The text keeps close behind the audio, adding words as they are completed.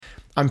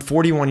I'm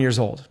 41 years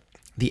old.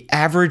 The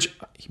average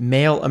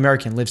male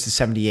American lives to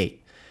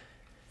 78.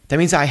 That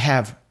means I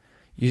have,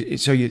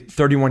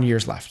 31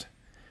 years left.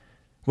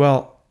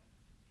 Well,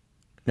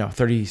 no,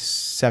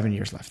 37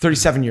 years left.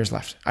 37 years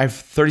left. I have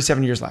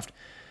 37 years left.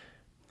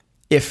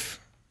 If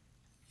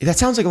that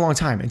sounds like a long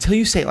time until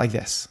you say it like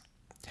this.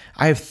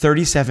 I have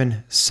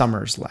 37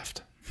 summers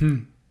left.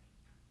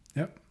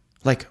 Yep.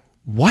 Like,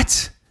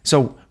 what?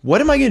 So what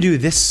am I going to do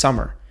this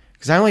summer?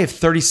 Because I only have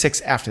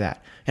 36 after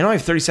that. And I only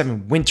have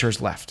 37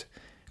 winters left.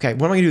 Okay,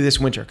 what am I going to do this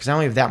winter? Because I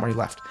only have that many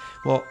left.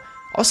 Well, all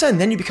of a sudden,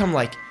 then you become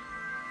like,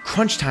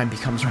 crunch time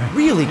becomes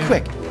really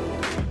quick.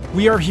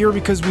 We are here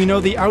because we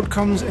know the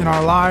outcomes in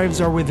our lives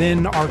are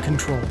within our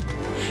control.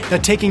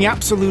 That taking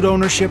absolute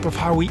ownership of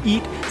how we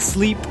eat,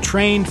 sleep,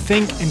 train,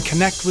 think, and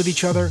connect with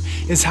each other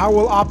is how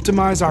we'll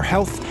optimize our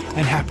health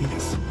and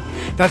happiness.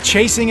 That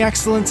chasing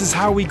excellence is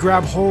how we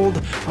grab hold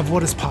of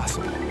what is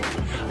possible.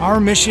 Our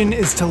mission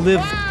is to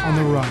live on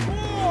the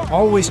run,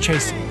 always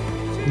chasing,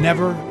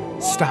 never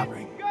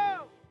stopping.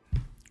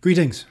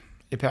 Greetings.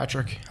 Hey,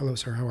 Patrick. Hello,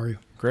 sir. How are you?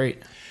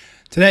 Great.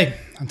 Today,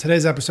 on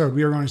today's episode,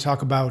 we are going to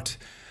talk about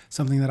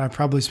something that I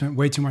probably spent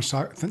way too much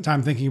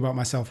time thinking about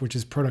myself, which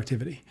is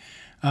productivity.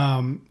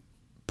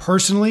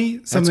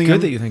 Personally, something That's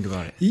good that you think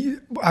about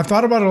it. I've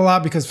thought about it a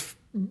lot because,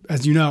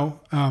 as you know,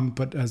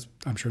 but as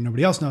I'm sure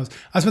nobody else knows,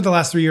 I spent the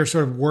last 3 years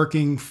sort of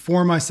working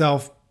for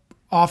myself,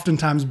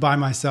 oftentimes by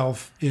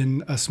myself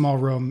in a small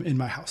room in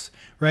my house,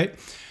 right?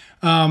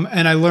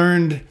 And I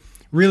learned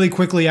really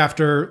quickly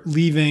after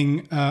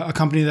leaving a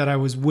company that I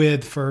was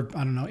with for,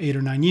 8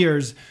 or 9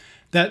 years,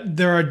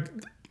 that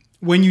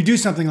when you do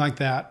something like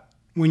that,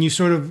 when you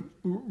sort of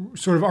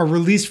are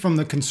released from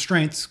the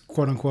constraints,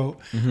 quote unquote,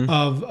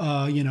 of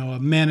a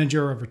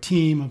manager, of a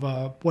team, of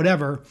a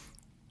whatever,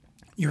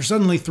 you're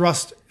suddenly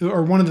thrust,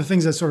 or one of the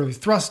things that's sort of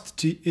thrust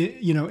to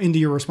into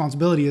your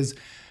responsibility is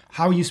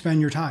how you spend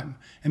your time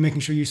and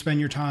making sure you spend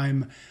your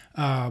time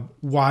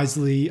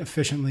wisely,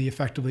 efficiently,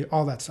 effectively,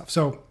 all that stuff.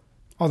 So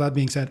all that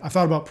being said, I've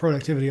thought about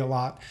productivity a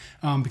lot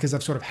because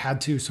I've sort of had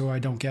to, so I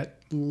don't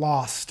get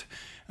lost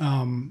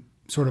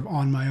sort of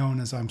on my own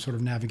as I'm sort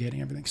of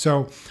navigating everything.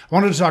 So I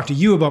wanted to talk to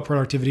you about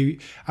productivity.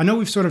 I know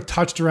we've sort of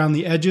touched around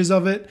the edges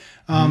of it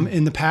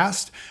in the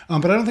past,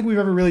 but I don't think we've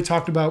ever really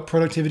talked about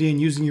productivity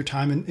and using your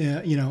time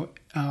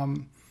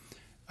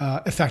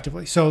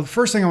effectively. So the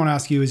first thing I want to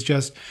ask you is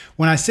just,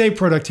 when I say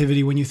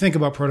productivity, when you think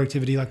about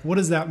productivity, like what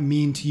does that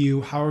mean to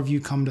you? How have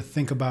you come to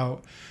think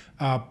about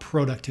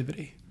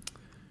productivity?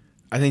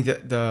 I think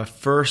that the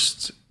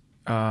first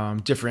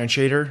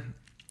differentiator,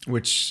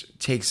 which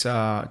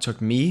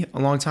took me a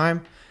long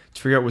time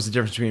to figure out, was the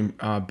difference between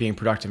being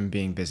productive and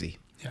being busy.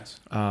 Yes.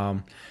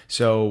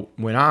 So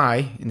when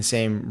I, in the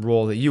same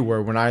role that you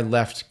were, when I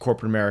left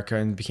corporate America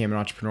and became an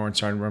entrepreneur and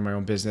started to run my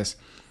own business,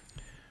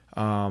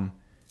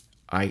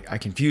 I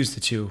confused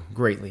the two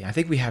greatly. I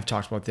think we have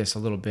talked about this a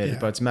little bit,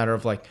 but it's a matter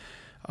of like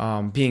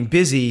being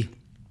busy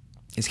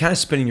is kind of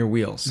spinning your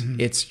wheels.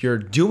 It's you're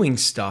doing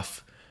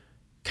stuff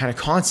kind of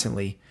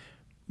constantly,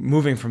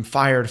 moving from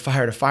fire to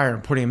fire to fire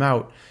and putting them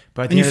out.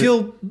 But you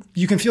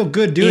can feel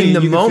good doing it.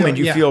 In the moment.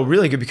 You feel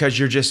really good because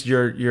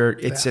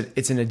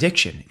it's an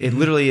addiction. It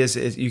literally is.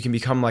 You can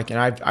become like, and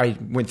I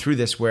went through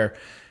this where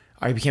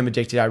I became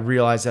addicted. I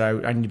realized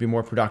that I need to be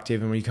more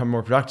productive. And when you become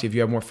more productive, you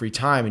have more free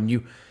time and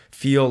you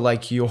feel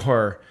like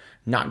you're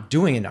not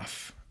doing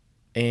enough.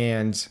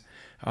 And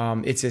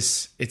it's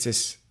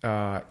this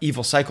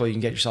evil cycle you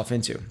can get yourself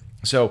into.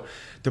 So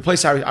the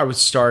place I would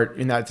start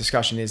in that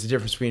discussion is the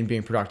difference between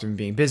being productive and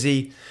being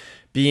busy.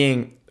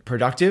 Being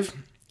productive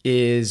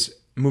is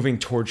moving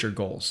towards your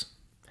goals.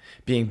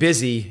 Being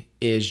busy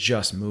is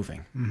just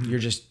moving. You're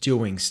just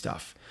doing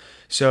stuff.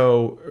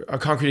 So a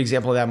concrete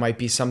example of that might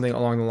be something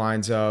along the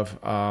lines of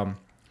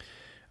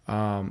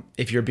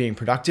if you're being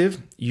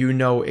productive, you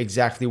know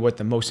exactly what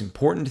the most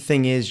important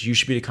thing is you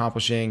should be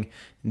accomplishing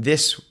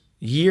this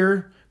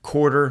year,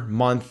 quarter,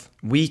 month,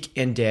 week,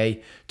 and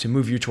day to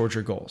move you towards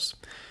your goals.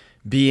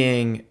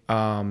 Being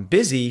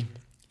busy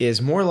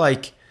is more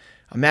like,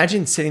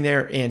 imagine sitting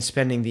there and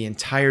spending the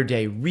entire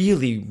day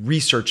really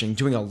researching,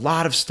 doing a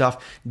lot of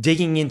stuff,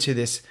 digging into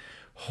this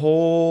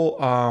whole,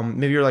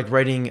 maybe you're like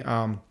writing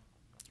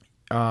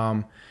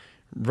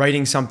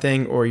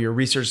something, or you're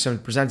researching something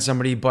to present to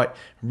somebody, but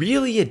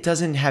really it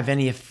doesn't have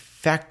any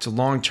effect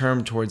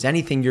long-term towards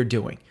anything you're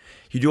doing.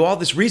 You do all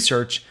this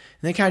research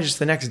and then kind of just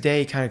the next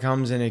day kind of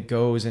comes and it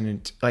goes, and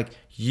it, like,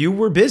 you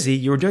were busy,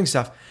 you were doing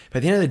stuff, but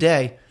at the end of the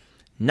day,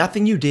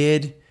 nothing you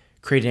did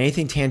created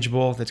anything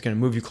tangible that's going to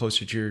move you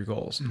closer to your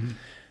goals.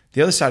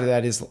 The other side of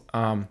that is,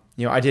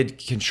 I did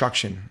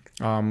construction,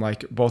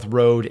 like both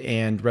road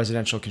and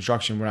residential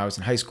construction when I was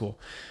in high school.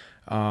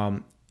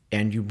 And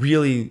you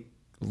really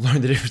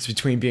learn the difference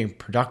between being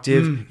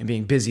productive and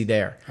being busy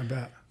there. I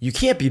bet. You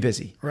can't be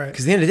busy. Right.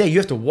 Because at the end of the day, you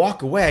have to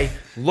walk away,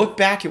 look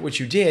back at what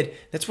you did.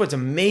 That's what's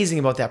amazing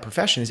about that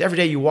profession is every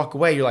day you walk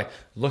away, you're like,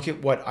 look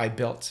at what I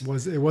built. It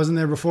wasn't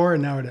there before,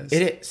 and now it is.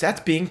 It is.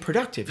 That's being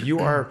productive. You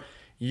are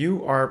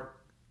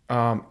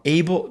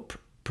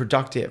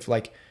productive,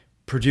 like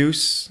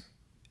produce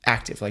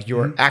active. Like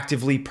you're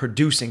actively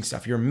producing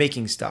stuff. You're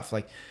making stuff.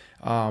 Like,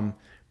 I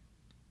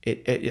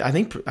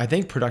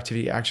think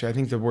productivity actually, I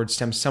think the word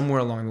stems somewhere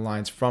along the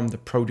lines from the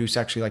produce,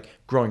 actually like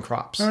growing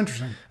crops. Oh,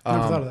 interesting. Never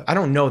thought of that. I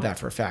don't know that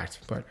for a fact,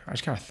 but I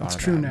just kind of thought It's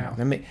of true that.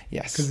 now.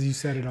 Yes. Because you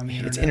said it on the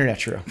internet. It's internet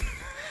true.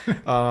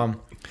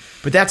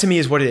 But that to me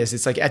is what it is.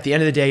 It's like at the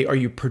end of the day, are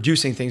you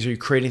producing things? Are you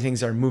creating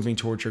things that are moving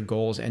towards your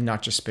goals and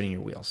not just spinning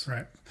your wheels?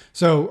 Right.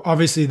 So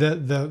obviously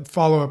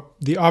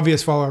the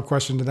obvious follow-up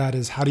question to that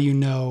is how do you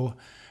know,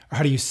 or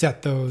how do you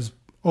set those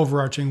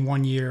overarching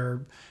 1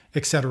 year,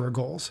 et cetera,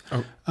 goals?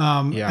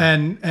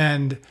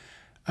 And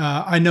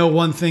I know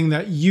one thing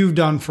that you've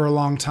done for a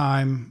long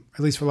time,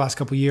 at least for the last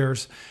couple of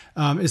years,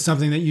 is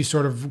something that you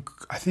sort of,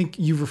 I think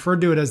you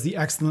referred to it as the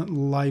Excellent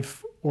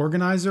Life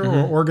Organizer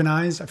or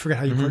Organize. I forget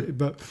how you put it,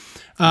 but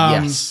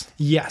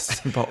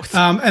yes, both.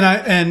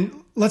 And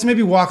let's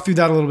maybe walk through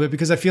that a little bit,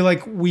 because I feel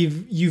like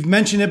you've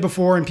mentioned it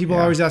before and people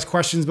always ask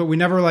questions, but we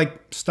never like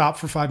stop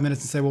for 5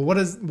 minutes and say, well,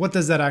 what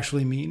does that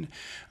actually mean?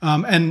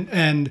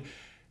 And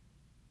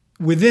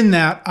within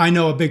that, I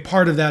know a big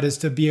part of that is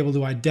to be able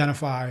to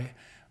identify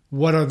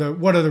what are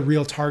the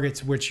real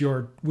targets which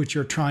you're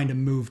trying to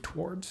move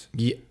towards.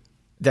 Yeah,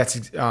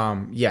 that's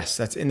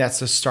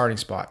the starting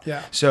spot.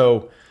 Yeah.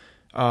 So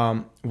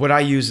what I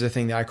use is a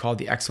thing that I call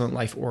the Excellent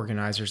Life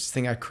Organizer. It's a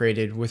thing I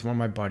created with one of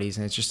my buddies,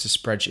 and it's just a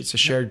spreadsheet. It's a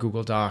shared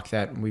Google Doc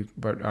that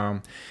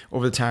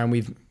over the time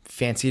we've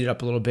fancied it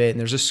up a little bit, and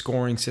there's a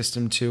scoring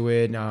system to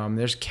it.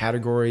 There's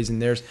categories,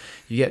 and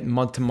you get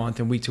month to month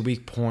and week to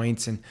week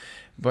points,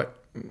 but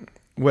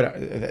what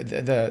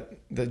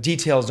the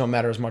details don't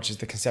matter as much as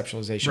the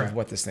conceptualization of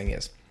what this thing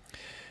is.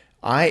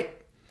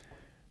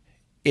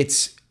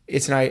 It's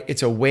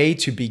a way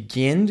to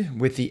begin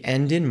with the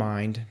end in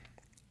mind,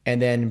 and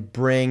then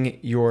bring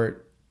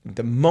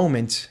the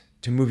moment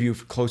to move you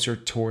closer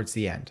towards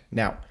the end.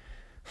 Now,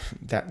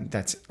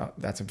 that's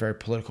a very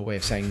political way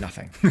of saying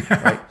nothing,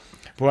 right?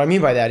 But what I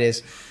mean by that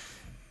is,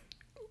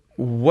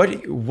 what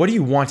do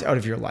you want out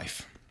of your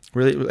life?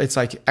 Really, it's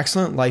like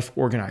Excellent Life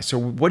Organized. So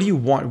what do you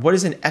want? What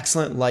does an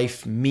excellent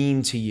life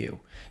mean to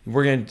you?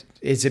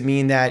 Does it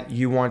mean that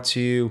you want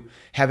to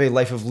have a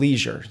life of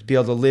leisure, be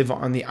able to live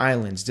on the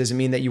islands? Does it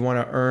mean that you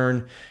want to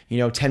earn,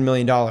 $10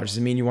 million? Does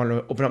it mean you want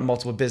to open up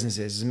multiple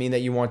businesses? Does it mean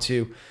that you want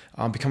to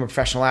become a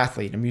professional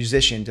athlete, a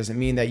musician? Does it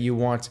mean that you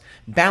want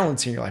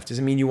balance in your life? Does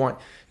it mean you want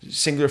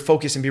singular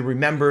focus and be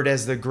remembered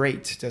as the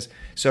great?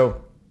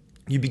 So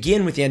you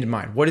begin with the end in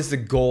mind. What is the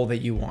goal that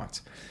you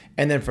want?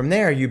 And then from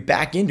there, you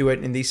back into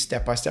it in these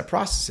step-by-step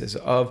processes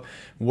of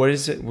what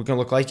is it going to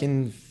look like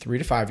in 3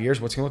 to 5 years?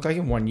 What's going to look like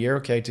in 1 year?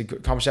 Okay, to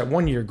accomplish that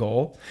 1 year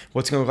goal.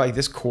 What's going to look like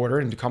this quarter?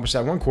 And to accomplish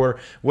that 1 quarter,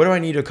 what do I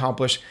need to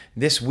accomplish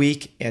this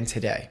week and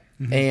today?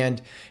 Mm-hmm.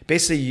 And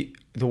basically,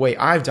 the way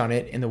I've done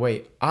it and the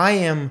way I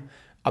am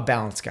a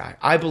balanced guy,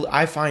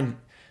 I find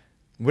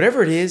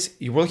whatever it is,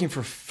 you're looking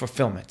for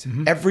fulfillment.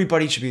 Mm-hmm.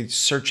 Everybody should be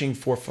searching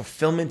for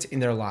fulfillment in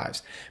their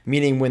lives.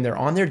 Meaning when they're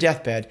on their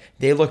deathbed,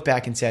 they look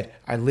back and said,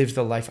 I lived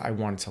the life I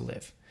wanted to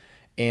live.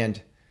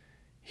 And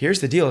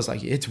here's the deal, is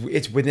like it's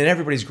within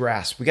everybody's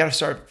grasp. We got to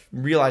start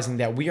realizing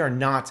that we are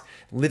not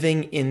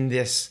living in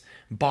this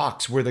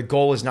box where the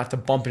goal is not to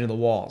bump into the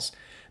walls.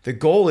 The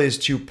goal is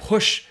to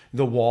push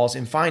the walls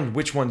and find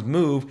which ones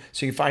move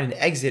so you can find an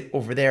exit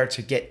over there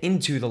to get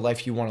into the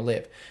life you want to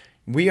live.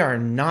 We are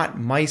not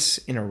mice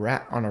on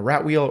a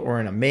rat wheel or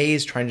in a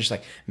maze trying to just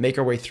like make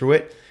our way through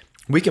it.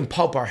 We can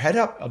pulp our head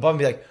up above and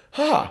be like,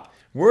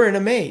 we're in a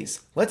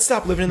maze. Let's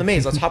stop living in the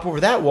maze. Let's hop over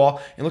that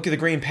wall and look at the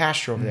green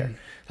pasture over there.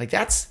 Like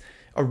that's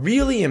a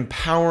really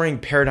empowering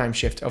paradigm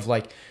shift of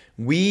like,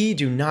 we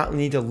do not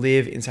need to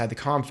live inside the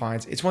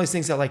confines. It's one of these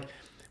things that like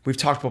we've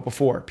talked about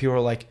before. People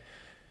are like,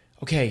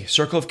 okay,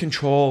 circle of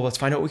control. Let's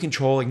find out what we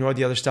control, ignore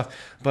the other stuff.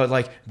 But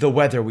like the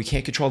weather, we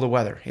can't control the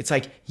weather. It's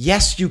like,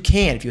 yes, you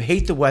can. If you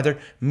hate the weather,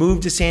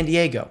 move to San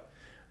Diego.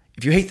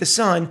 If you hate the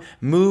sun,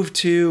 move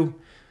to,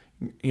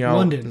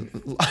 London.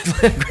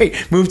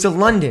 Great. Move to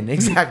London.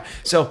 Exactly.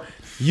 So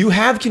you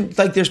have,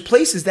 there's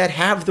places that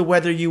have the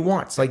weather you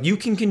want. It's like you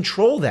can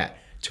control that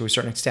to a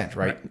certain extent,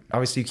 right?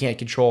 Obviously you can't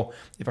control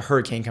if a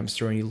hurricane comes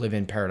through and you live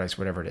in paradise,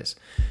 whatever it is.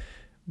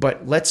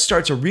 But let's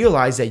start to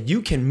realize that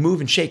you can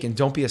move and shake and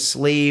don't be a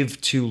slave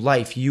to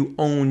life. You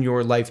own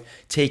your life,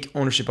 take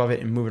ownership of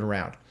it and move it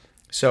around.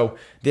 So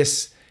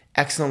this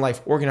Excellent Life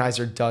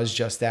Organizer does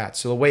just that.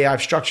 So the way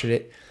I've structured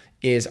it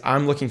is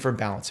I'm looking for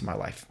balance in my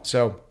life.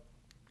 So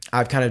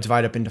I've kind of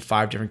divided up into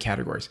 5 different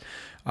categories.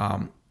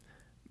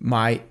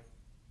 My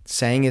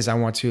saying is I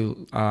want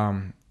to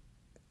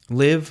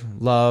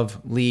live, love,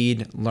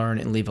 lead, learn,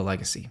 and leave a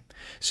legacy.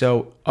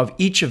 So of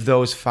each of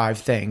those 5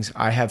 things,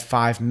 I have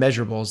 5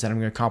 measurables that I'm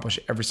going to accomplish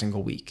every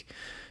single week.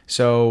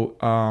 So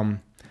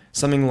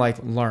something like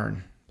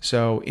learn.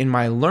 So in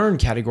my learn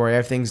category, I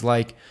have things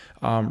like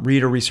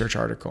read a research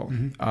article,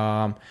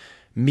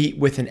 meet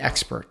with an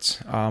expert,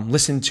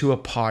 listen to a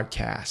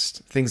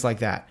podcast, things like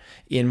that.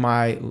 In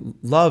my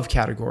love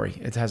category,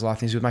 it has a lot of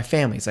things to do with my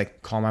family. It's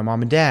like call my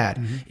mom and dad.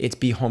 Mm-hmm. It's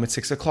be home at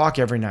 6:00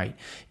 every night.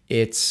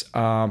 It's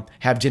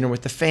have dinner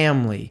with the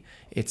family.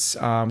 It's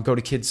go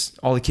to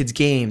all the kids'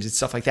 games. It's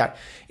stuff like that.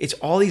 It's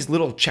all these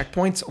little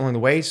checkpoints along the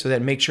way so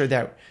that make sure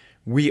that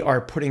we are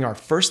putting our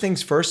first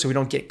things first so we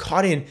don't get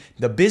caught in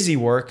the busy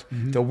work,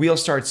 the wheel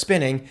starts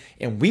spinning,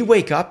 and we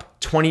wake up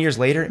 20 years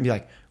later and be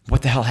like,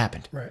 what the hell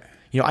happened? Right.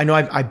 I know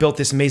I built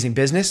this amazing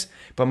business,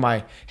 but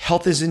my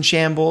health is in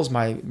shambles,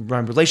 my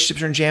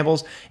relationships are in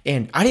shambles,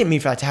 and I didn't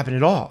mean for that to happen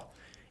at all.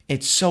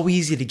 It's so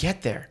easy to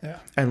get there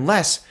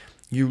unless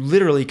you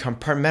literally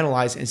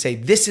compartmentalize and say,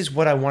 this is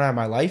what I want out of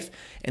my life,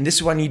 and this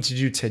is what I need to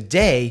do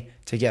today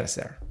to get us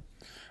there.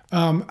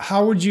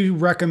 How would you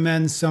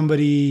recommend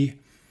somebody,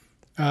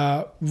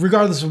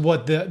 regardless of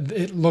what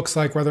it looks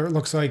like, whether it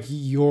looks like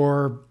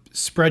your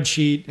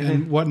spreadsheet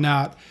and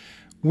whatnot,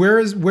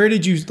 where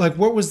did you, like,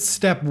 what was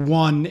step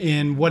one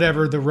in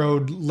whatever the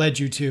road led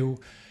you to?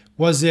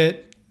 Was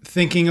it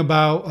thinking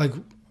about like,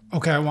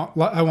 okay, I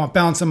want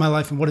balance in my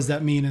life, and what does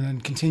that mean? And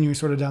then continuing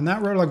sort of down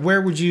that road, like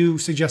where would you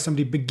suggest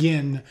somebody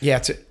begin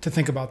to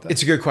think about that?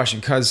 It's a good question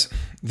because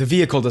the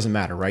vehicle doesn't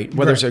matter, right?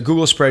 Whether it's a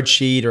Google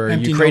spreadsheet or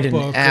you create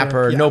an app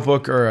or a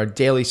notebook or a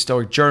daily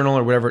Stoic journal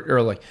or whatever,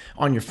 or like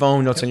on your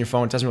phone, notes on your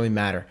phone, it doesn't really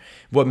matter.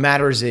 What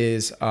matters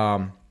is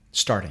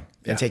starting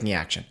and taking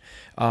action.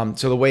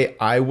 So the way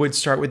I would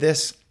start with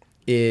this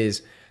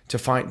is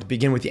to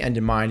begin with the end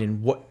in mind,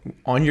 and what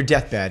on your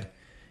deathbed,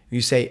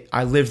 you say,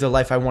 I lived the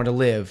life I want to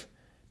live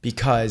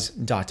because ...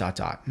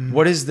 Mm-hmm.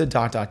 What is the ...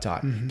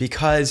 Mm-hmm.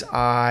 Because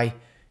I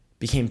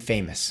became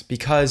famous,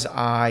 because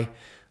I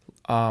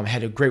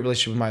had a great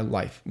relationship with my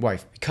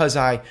wife, because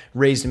I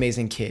raised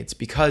amazing kids,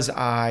 because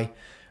I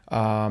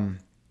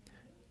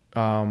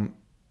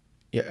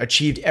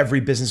achieved every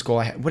business goal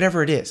I had,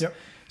 whatever it is. Yep.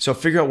 So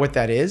figure out what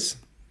that is,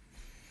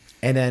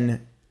 and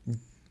then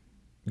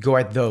go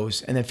at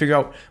those, and then figure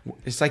out,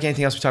 it's like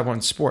anything else we talk about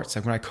in sports.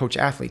 Like when I coach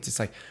athletes, it's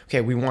like,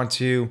 okay, we want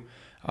to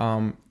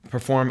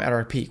perform at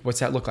our peak. What's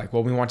that look like?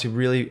 Well, we want to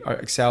really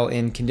excel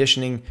in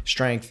conditioning,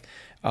 strength,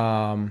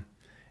 and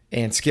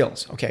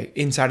skills. Okay,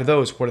 inside of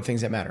those, what are the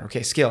things that matter?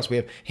 Okay, skills. We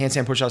have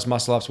handstand push-ups,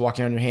 muscle-ups,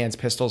 walking on your hands,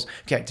 pistols.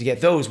 Okay, to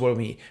get those, what do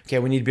we need? Okay,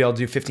 we need to be able to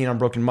do 15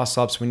 unbroken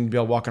muscle-ups. We need to be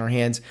able to walk on our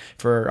hands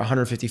for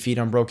 150 feet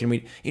unbroken.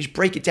 You just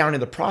break it down in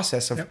the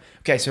process of,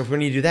 okay, so if we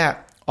need to do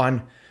that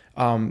on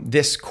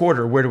this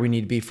quarter, where do we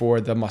need to be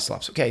for the muscle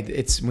ups? Okay,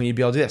 we need to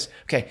be able to do this.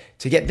 Okay,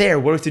 to get there,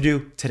 what do we have to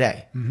do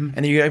today? Mm-hmm. And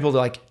then you're able to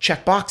like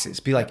check boxes,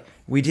 be like,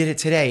 we did it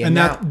today. And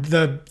that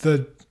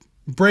the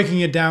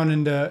breaking it down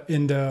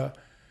into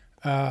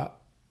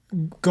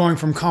going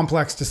from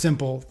complex to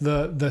simple.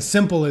 The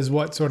simple is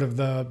what sort of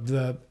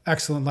the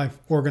excellent life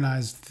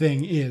organized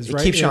thing is,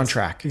 right? It keeps you on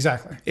track.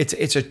 Exactly. It's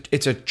a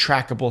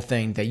trackable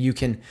thing that you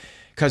can,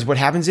 because what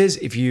happens is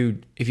if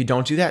you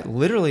don't do that,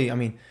 literally, I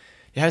mean,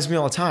 it happens to me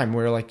all the time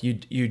where like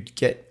you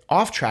get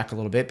off track a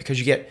little bit because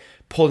you get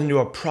pulled into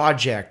a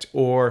project,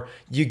 or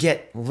you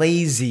get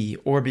lazy,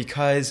 or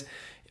because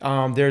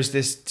there's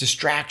this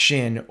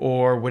distraction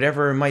or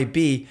whatever it might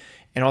be,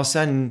 and all of a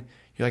sudden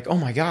you're like, oh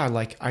my God,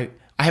 like I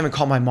haven't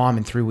called my mom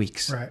in 3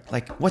 weeks. Right.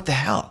 Like what the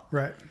hell?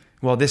 Right.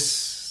 Well,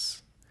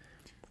 this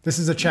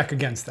is a check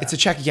against that. It's a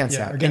check against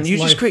that. Against and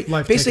you just create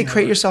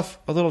yourself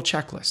a little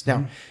checklist.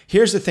 Now,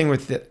 here's the thing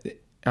with the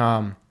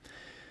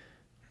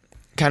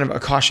kind of a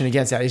caution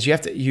against that is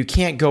you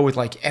can't go with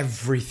like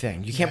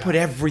everything. You can't put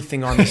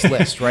everything on this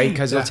list, right?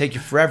 Because it'll take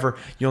you forever.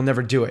 You'll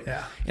never do it.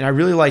 Yeah. And I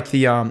really like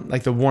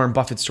the Warren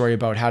Buffett story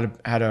about how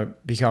to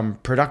become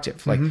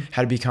productive, like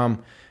how to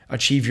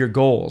achieve your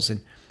goals.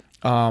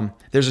 And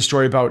there's a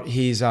story about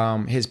his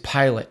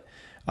pilot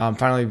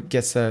finally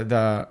gets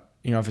the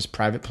of his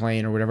private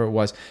plane or whatever it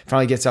was,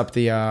 finally gets up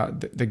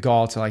the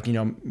gall to like,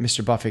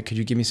 Mr. Buffett, could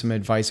you give me some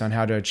advice on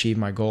how to achieve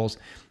my goals?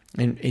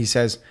 And he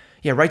says,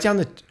 yeah, write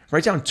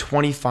down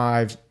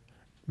 25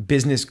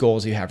 business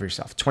goals you have for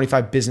yourself,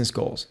 25 business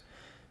goals.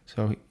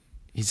 So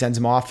he sends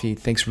them off. He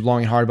thinks long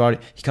and hard about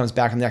it. He comes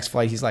back on the next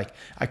flight. He's like,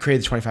 I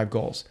created 25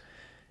 goals.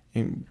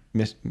 And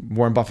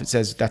Warren Buffett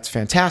says, that's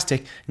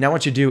fantastic. Now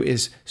what you do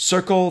is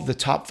circle the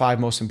top 5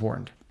 most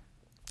important.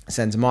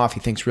 Sends him off. He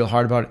thinks real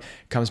hard about it.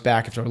 Comes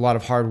back after a lot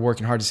of hard work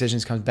and hard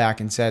decisions, comes back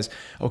and says,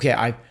 okay,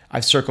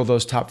 I've circled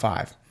those top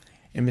 5.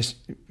 And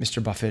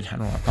Mr. Buffett, I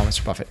don't know, I call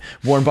Mr. Buffett,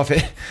 Warren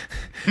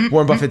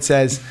Buffett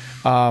says,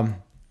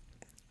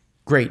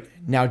 great.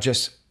 Now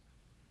just,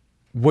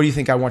 what do you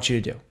think I want you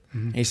to do?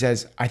 Mm-hmm. And he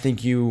says, I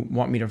think you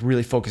want me to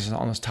really focus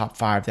on those top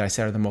 5 that I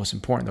said are the most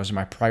important. Those are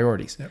my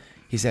priorities. Yep.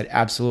 He said,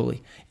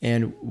 absolutely.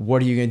 And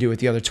what are you going to do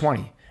with the other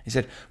 20? He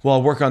said, well,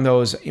 I'll work on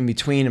those in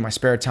between in my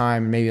spare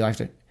time. And maybe I'll have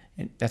to,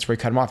 and that's where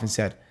he cut him off and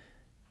said,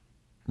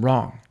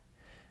 wrong.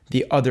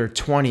 The other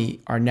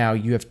 20 are now,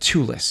 you have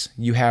 2 lists.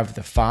 You have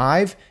the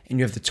 5 and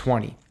you have the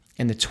 20.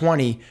 And the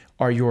 20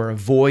 are your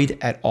avoid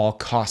at all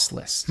cost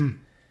list.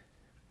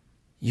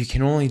 You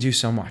can only do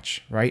so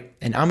much, right?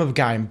 And I'm a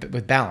guy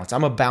with balance.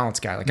 I'm a balance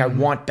guy. Like I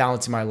want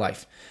balance in my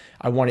life.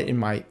 I want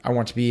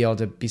to be able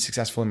to be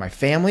successful in my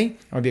family.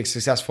 I want to be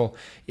successful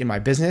in my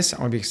business. I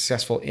want to be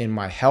successful in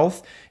my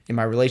health, in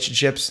my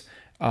relationships,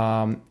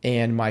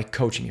 and my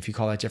coaching, if you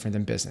call that different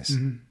than business.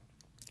 Mm-hmm.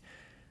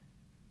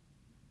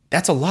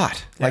 That's a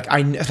lot. Yeah.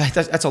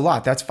 That's a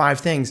lot. That's 5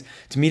 things.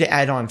 To me, to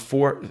add on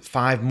 4,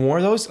 5 more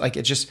of those, like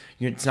it's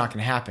not going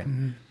to happen.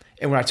 Mm-hmm.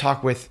 And when I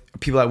talk with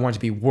people that want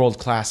to be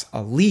world-class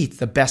elite,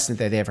 the best that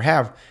they ever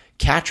have,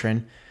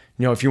 Katrin,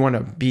 if you want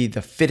to be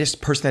the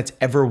fittest person that's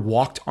ever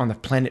walked on the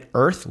planet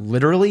Earth,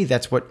 literally,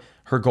 that's what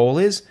her goal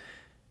is.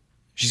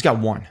 She's got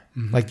 1.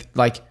 Mm-hmm.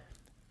 Like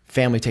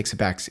family takes it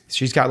back.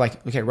 She's got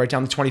okay, write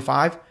down the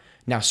 25.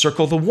 Now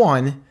circle the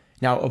 1.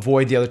 Now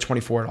avoid the other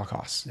 24 at all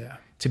costs. Yeah.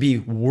 To be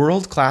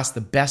world-class, the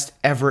best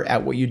ever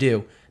at what you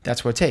do,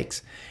 that's what it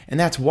takes. And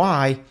that's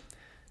why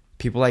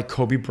people like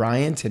Kobe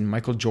Bryant and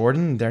Michael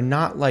Jordan, they're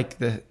not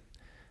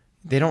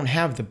they don't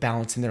have the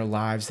balance in their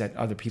lives that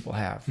other people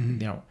have.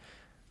 Mm-hmm.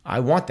 I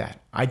want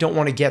that. I don't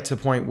want to get to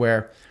the point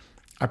where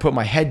I put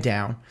my head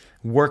down,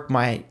 work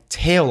my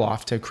tail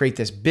off to create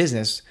this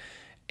business,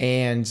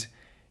 and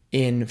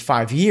in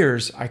 5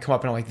 years I come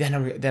up and I'm like,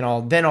 then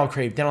I'll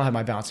have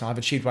my balance and I'll have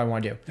achieved what I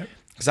want to do.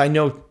 Because I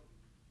know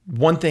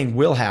one thing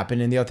will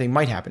happen and the other thing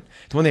might happen.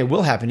 The one thing that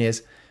will happen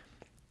is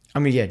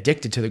I'm going to get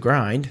addicted to the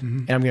grind,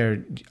 mm-hmm. and I'm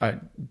going to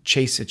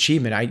chase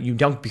achievement. You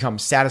don't become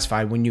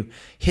satisfied when you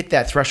hit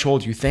that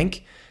threshold. You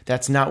think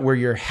that's not where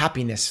your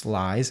happiness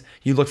lies.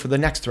 You look for the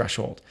next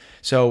threshold.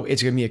 So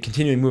it's going to be a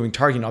continually moving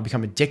target, and I'll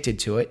become addicted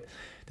to it.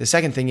 The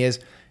second thing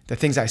is the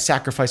things I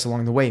sacrifice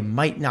along the way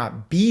might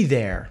not be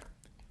there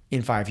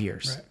in 5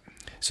 years. Right.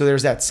 So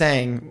there's that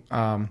saying,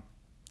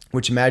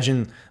 which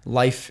imagine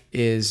life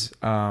is...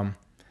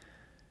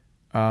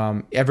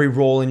 every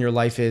role in your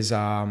life is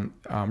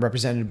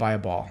represented by a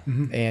ball,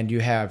 mm-hmm. and you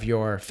have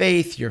your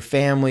faith, your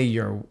family,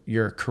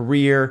 your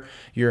career,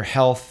 your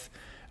health,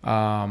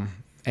 and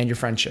your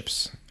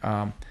friendships.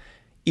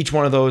 Each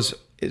one of those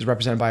is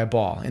represented by a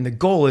ball, and the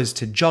goal is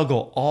to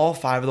juggle all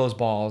 5 of those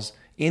balls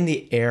in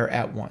the air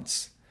at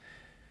once.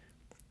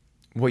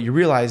 What you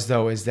realize,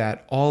 though, is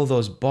that all of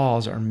those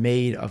balls are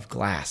made of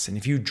glass, and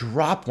if you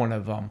drop one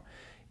of them,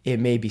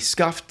 it may be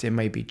scuffed, it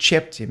might be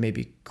chipped, it may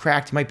be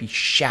cracked, it might be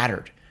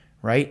shattered.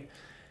 Right?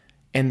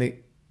 And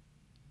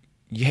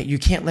you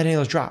can't let any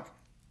of those drop,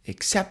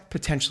 except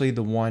potentially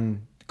the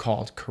one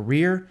called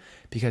career,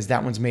 because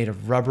that one's made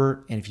of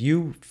rubber. And if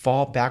you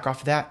fall back off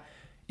of that,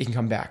 it can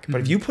come back. Mm-hmm.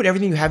 But if you put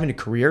everything you have into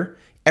career,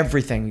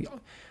 everything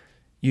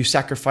you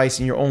sacrifice,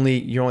 and you're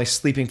only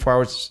sleeping 4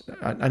 hours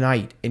a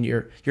night, and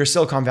you're a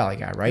Silicon Valley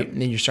guy, right? Yep.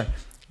 And then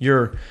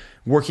you're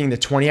working the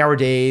 20-hour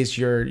days,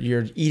 you're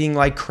eating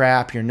like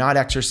crap, you're not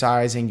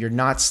exercising, you're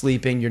not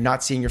sleeping, you're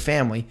not seeing your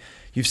family.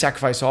 You've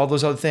sacrificed all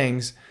those other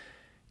things.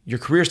 Your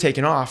career's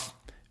taken off,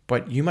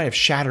 but you might have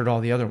shattered all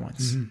the other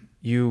ones. Mm-hmm.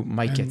 You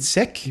might get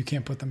sick. You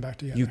can't put them back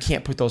together. You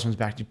can't put those ones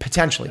back together.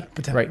 Potentially,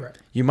 right?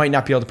 You might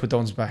not be able to put those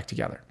ones back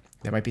together.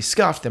 They might be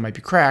scuffed. They might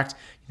be cracked.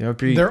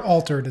 They're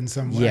altered in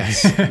some way.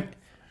 Yes.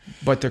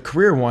 But the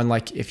career one,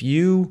 like if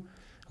you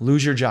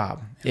lose your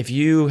job, if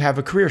you have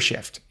a career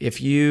shift,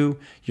 if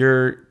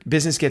your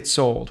business gets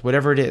sold,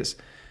 whatever it is,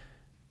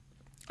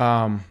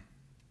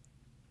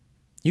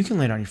 you can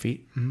land on your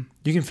feet. Mm-hmm.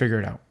 You can figure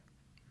it out.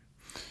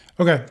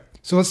 Okay.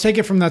 So let's take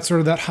it from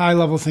that high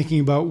level thinking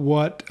about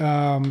what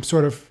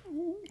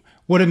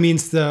it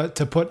means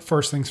to put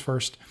first things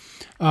first,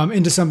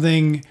 into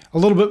something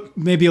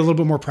maybe a little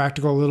bit more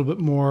practical, a little bit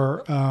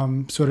more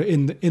sort of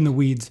in the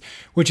weeds,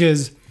 which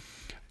is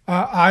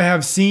I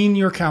have seen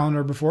your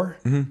calendar before.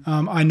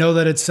 Mm-hmm. I know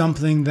that it's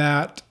something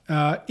that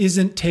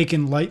isn't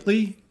taken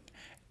lightly,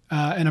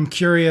 and I'm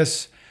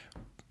curious.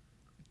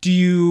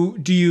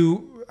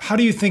 How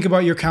do you think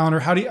about your calendar?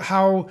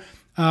 How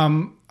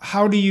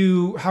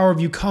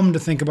have you come to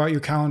think about your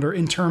calendar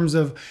in terms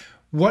of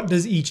what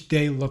does each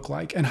day look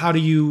like, and how do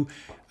you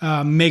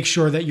make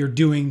sure that you're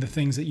doing the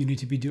things that you need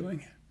to be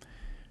doing?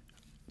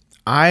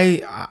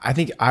 I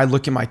think I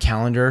look at my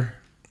calendar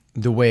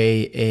the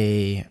way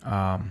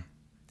a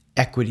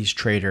equities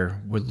trader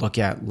would look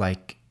at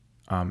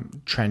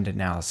trend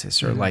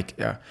analysis, or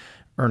mm-hmm.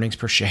 Earnings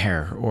per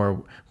share,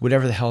 or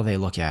whatever the hell they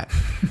look at.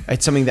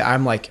 It's something that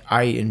I'm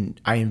I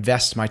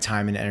invest my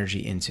time and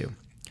energy into.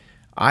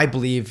 I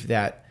believe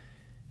that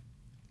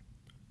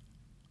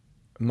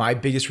my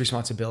biggest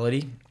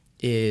responsibility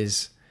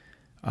is,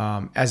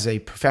 as a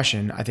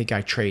profession, I think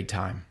I trade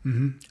time.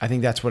 Mm-hmm. I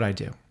think that's what I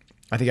do.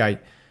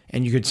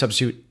 And you could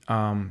substitute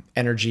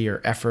energy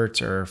or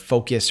efforts or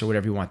focus or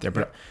whatever you want there,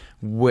 but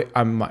where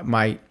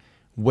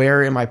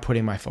am I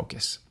putting my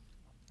focus?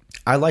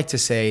 I like to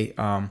say,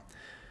 when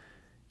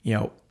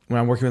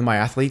I'm working with my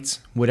athletes,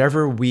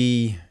 whatever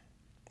we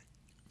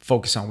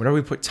focus on, whatever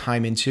we put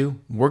time into,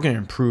 we're going to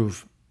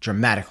improve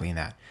dramatically in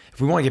that. If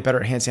we want to get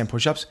better at handstand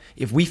push-ups,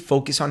 if we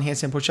focus on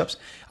handstand push-ups,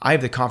 I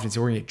have the confidence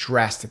that we're going to get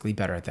drastically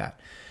better at that.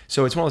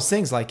 So it's one of those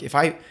things like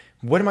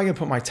what am I going to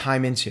put my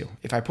time into?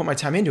 If I put my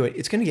time into it,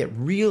 it's going to get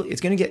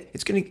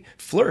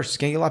flourish. It's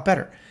going to get a lot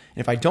better. And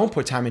if I don't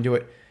put time into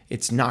it,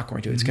 it's not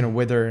going to. It's going to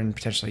wither and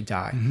potentially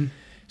die. Mm-hmm.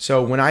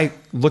 So when I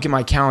look at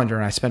my calendar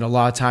and I spend a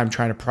lot of time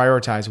trying to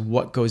prioritize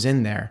what goes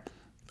in there,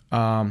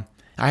 I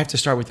have to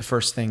start with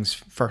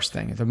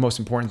the the most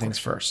important things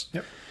first.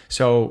 Yep.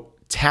 So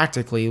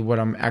tactically, what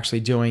I'm actually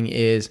doing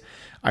is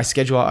I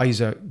use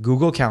a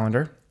Google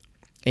Calendar.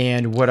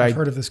 And I've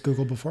heard of this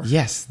Google before.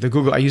 Yes,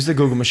 I use the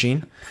Google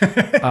machine.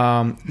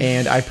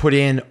 And I put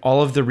in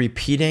all of the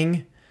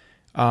repeating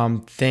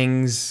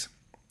things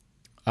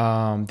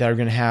that are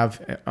going to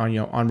have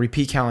on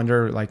repeat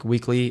calendar, like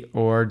weekly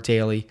or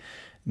daily,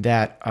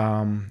 that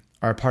are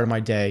a part of my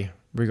day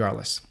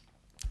regardless.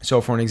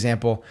 So for an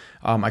example,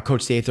 I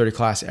coach the 8:30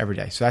 class every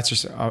day. So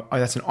that's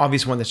an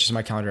obvious one that's just in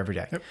my calendar every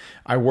day. Yep.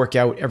 I work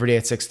out every day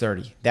at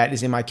 6:30. That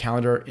is in my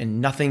calendar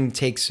and nothing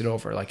takes it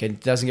over. Like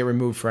it doesn't get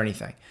removed for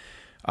anything.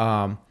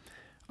 I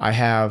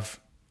have,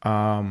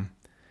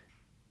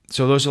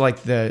 so those are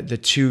like the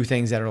two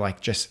things that are like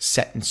just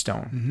set in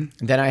stone.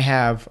 Mm-hmm. Then I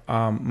have,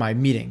 my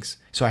meetings.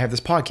 So I have this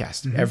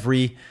podcast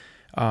every,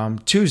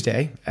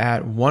 Tuesday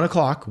at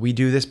 1:00. We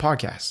do this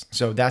podcast.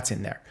 So that's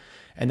in there.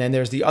 And then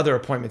there's the other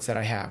appointments that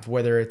I have,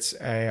 whether it's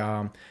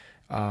a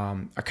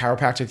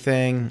chiropractic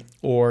thing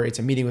or it's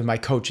a meeting with my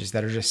coaches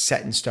that are just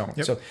set in stone.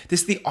 Yep. So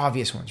this is the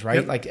obvious ones, right?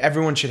 Yep. Like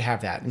everyone should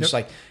have that. And just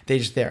like they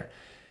just there.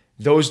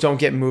 Those don't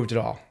get moved at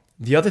all.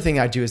 The other thing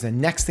I do is the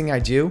next thing I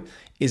do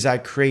is I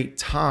create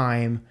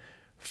time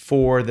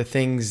for the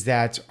things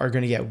that are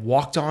going to get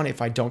walked on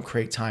if I don't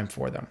create time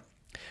for them.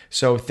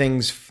 So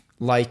things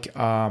like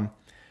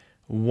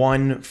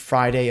one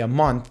Friday a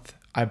month,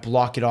 I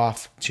block it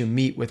off to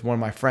meet with one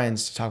of my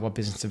friends to talk about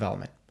business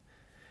development.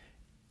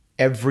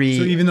 So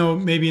even though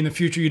maybe in the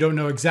future you don't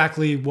know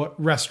exactly what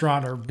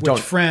restaurant or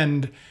which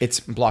friend, it's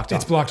blocked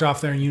off. It's blocked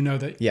off there, and you know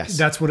that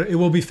that's what it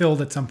will be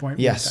filled at some point.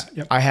 Yes, with that.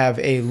 Yep. I have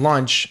a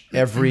lunch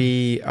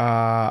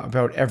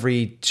about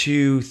every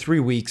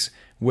 2-3 weeks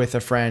with a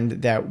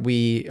friend that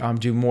we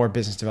do more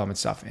business development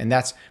stuff, and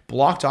that's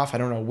blocked off. I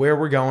don't know where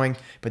we're going,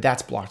 but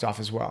that's blocked off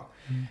as well.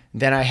 Mm-hmm.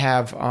 Then I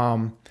have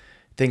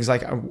things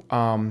like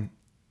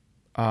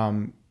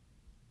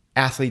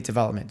athlete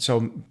development.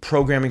 So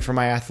programming for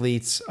my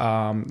athletes,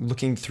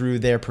 looking through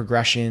their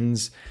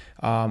progressions,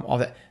 all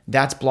that,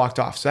 that's blocked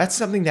off. So that's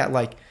something that,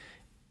 like,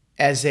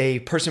 as a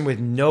person with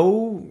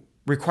no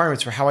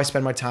requirements for how I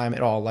spend my time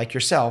at all, like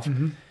yourself,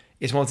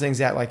 it's one of the things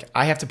that, like,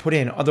 I have to put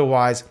in.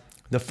 Otherwise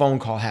the phone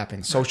call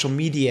happens, social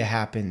media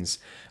happens,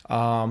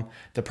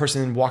 the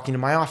person walking to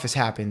my office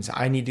happens.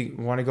 I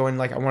want to go in,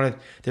 like,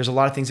 there's a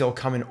lot of things that will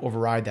come and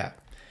override that.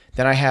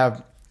 Then I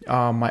have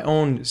my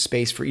own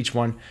space for each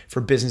one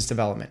for business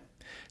development.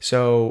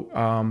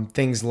 So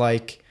things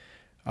like,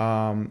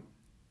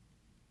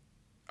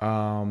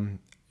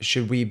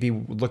 should we be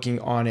looking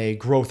on a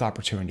growth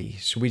opportunity?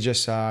 We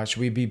just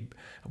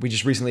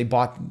recently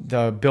bought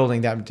the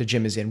building that the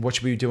gym is in. What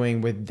should we be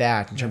doing with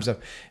that in terms of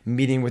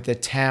meeting with the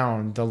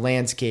town, the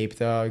landscape,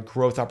 the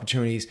growth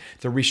opportunities,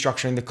 the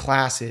restructuring the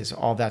classes,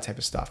 all that type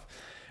of stuff.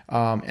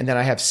 And then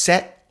I have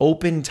set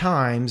open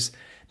times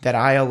that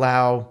I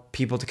allow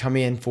people to come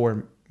in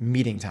for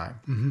meeting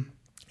time.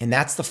 And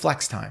that's the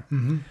flex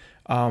time.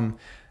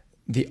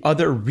 The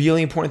other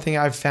really important thing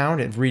I've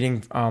found at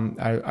reading,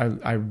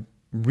 I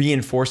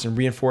reinforced,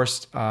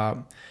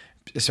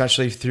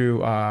 especially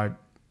through, I want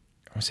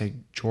to say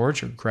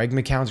George or Greg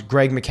McCown's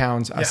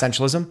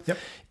Essentialism,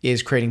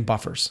 is creating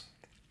buffers.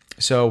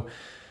 So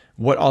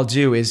what I'll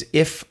do is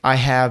if I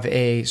have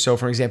so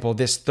for example,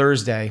 this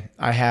Thursday,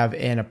 I have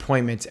an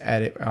appointment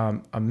at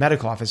a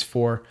medical office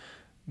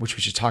which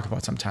we should talk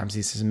about sometimes.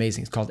 This is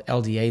amazing. It's called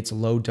LDA. It's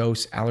low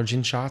dose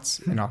allergen shots.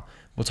 And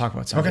we'll talk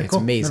about something. Okay, cool.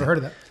 It's amazing. Never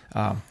heard of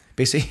that.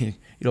 Basically,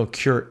 it'll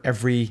cure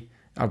every,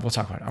 we'll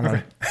talk about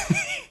it.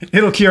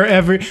 It'll cure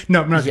every,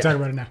 no, I'm not going to talk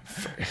about it now.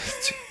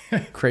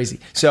 Crazy.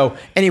 So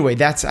anyway,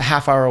 that's a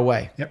half hour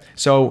away. Yep.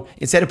 So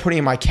instead of putting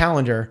in my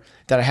calendar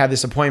that I have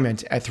this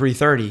appointment at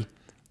 3:30,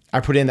 I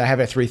put in that I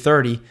have it at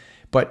 3:30,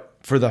 but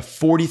for the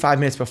 45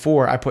 minutes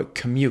before, I put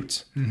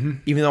commute.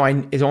 Even though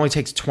it only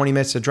takes 20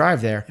 minutes to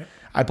drive there,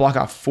 I block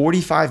out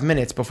 45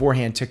 minutes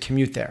beforehand to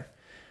commute there.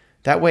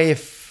 That way,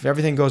 if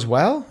everything goes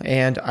well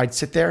and I'd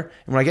sit there,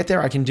 and when I get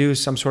there, I can do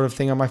some sort of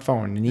thing on my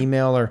phone, an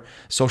email or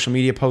social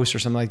media post or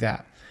something like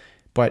that.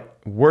 But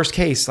worst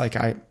case, like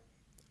I'm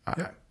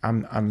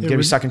going to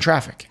be stuck in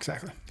traffic.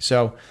 Exactly.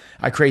 So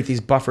I create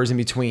these buffers in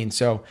between.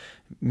 So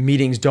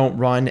meetings don't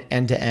run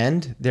end to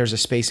end. There's a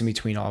space in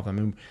between all of them.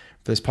 And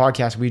for this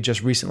podcast, we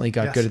just recently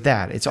got good at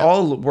that. It's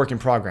all work in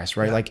progress,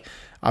 right? Like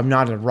I'm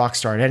not a rock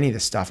star at any of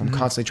this stuff. I'm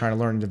constantly trying to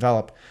learn and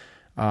develop.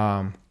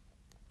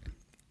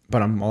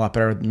 But I'm a lot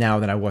better now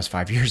than I was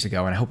 5 years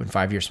ago. And I hope in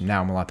 5 years from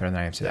now, I'm a lot better than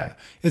I am today. Yeah.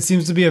 It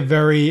seems to be a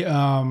very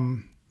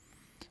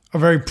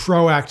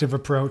proactive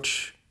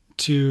approach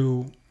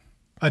to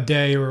a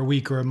day or a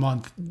week or a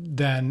month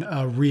than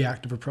a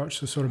reactive approach.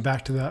 So sort of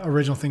back to the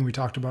original thing we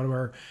talked about,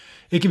 where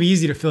it can be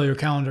easy to fill your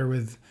calendar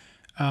with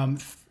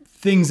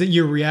things that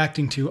you're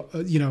reacting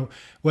to,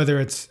 whether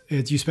it's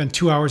you spend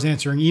 2 hours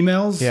answering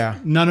emails,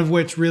 none of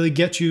which really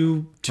get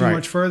you too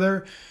much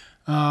further.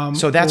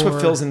 So that's what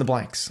fills in the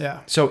blanks. Yeah.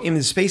 So in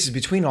the spaces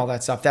between all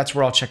that stuff, that's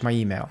where I'll check my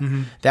email.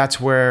 That's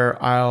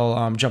where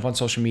I'll jump on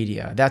social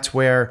media. That's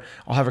where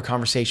I'll have a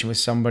conversation with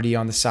somebody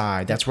on the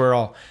side. That's where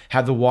I'll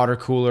have the water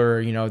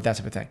cooler, that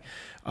type of thing.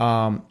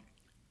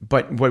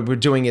 But what we're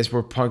doing is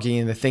we're plugging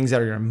in the things that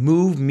are going to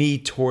move me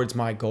towards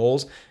my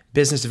goals: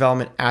 business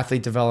development,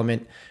 athlete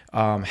development,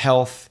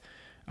 health,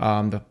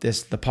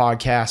 the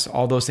podcast,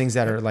 all those things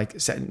that are like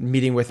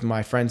meeting with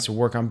my friends to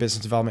work on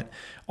business development.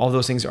 All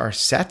those things are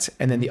set,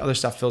 and then the other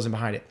stuff fills in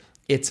behind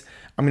it.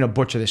 I'm going to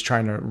butcher this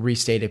trying to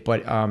restate it,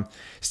 but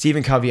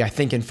Stephen Covey, I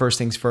think in First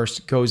Things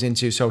First goes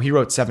into, so he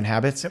wrote 7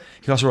 Habits. Yep.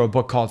 He also wrote a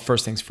book called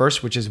First Things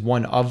First, which is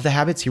one of the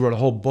habits. He wrote a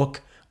whole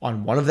book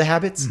on one of the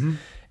habits.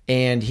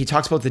 And he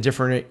talks about the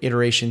different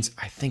iterations.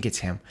 I think it's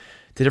him,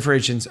 the different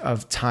iterations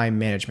of time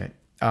management.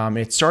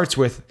 It starts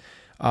with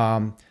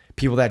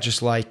people that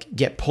just like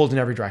get pulled in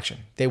every direction.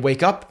 They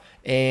wake up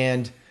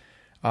and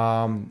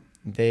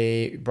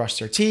they brush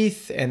their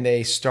teeth and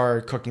they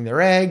start cooking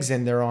their eggs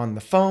and they're on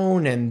the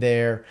phone and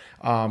they're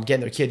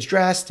getting their kids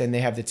dressed and they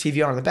have the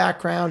TV on in the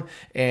background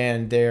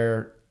and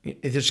they're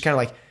just kind of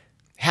like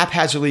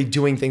haphazardly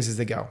doing things as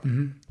they go.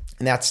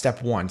 And that's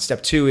step 1.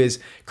 Step 2 is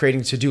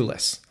creating to-do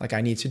lists. Like,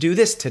 I need to do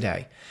this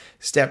today.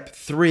 Step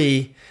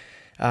 3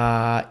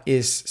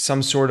 is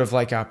some sort of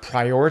like a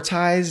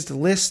prioritized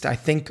list, I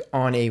think,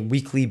 on a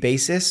weekly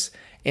basis.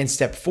 And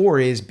step 4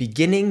 is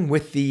beginning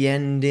with the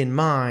end in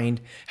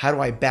mind. How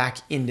do I back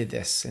into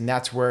this? And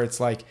that's where it's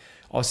like,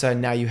 all of a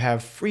sudden now you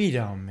have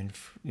freedom and,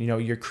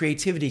 your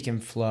creativity can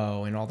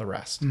flow and all the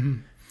rest.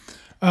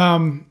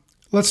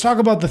 Let's talk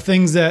about the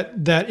things that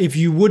if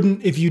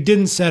you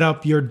didn't set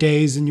up your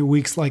days and your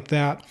weeks like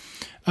that,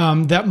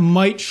 that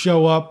might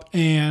show up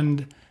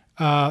and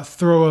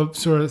throw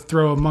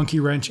a monkey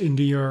wrench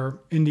into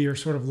your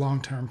sort of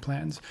long-term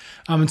plans.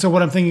 And so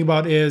what I'm thinking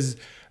about is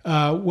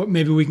what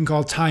maybe we can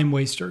call time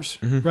wasters,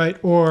 right?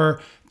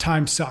 Or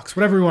time sucks,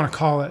 whatever we want to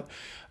call it.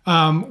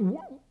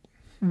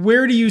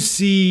 Where do you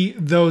see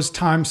those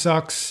time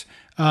sucks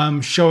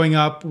showing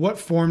up? What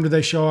form do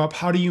they show up?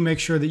 How do you make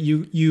sure that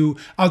you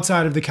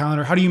outside of the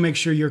calendar, how do you make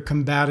sure you're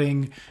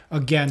combating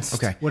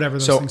against whatever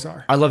those things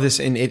are? I love this,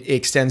 and it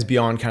extends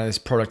beyond kind of this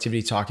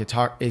productivity talk. It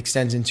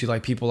extends into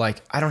like people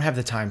like, I don't have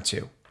the time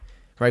to,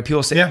 right?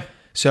 People say,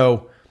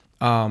 so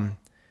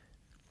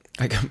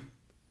like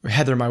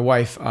Heather, my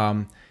wife,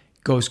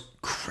 goes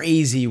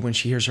crazy when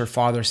she hears her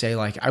father say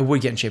like, I would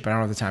get in shape, but I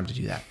don't have the time to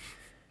do that.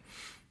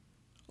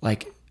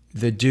 Like,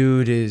 the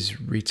dude is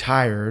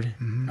retired,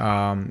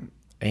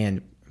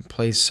 and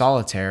plays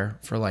solitaire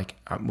for like,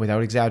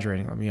 without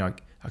exaggerating,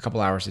 like a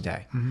couple hours a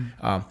day.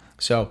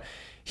 So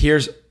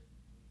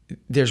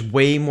there's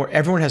way more.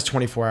 Everyone has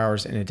 24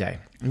 hours in a day.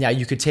 Now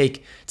you could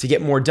take, to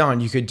get more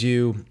done, you could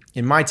do,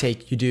 in my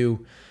take, you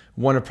do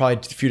one of probably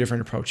a few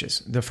different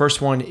approaches. The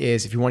first one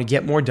is, if you want to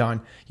get more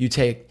done, you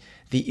take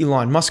the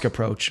Elon Musk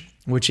approach,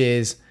 which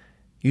is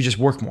you just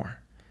work more.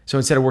 So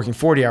instead of working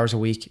 40 hours a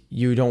week,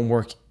 you don't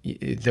work,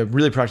 the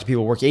really productive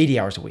people work 80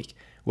 hours a week.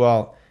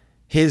 Well,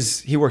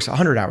 he works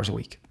 100 hours a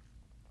week.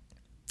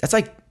 That's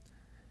like,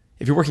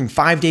 if you're working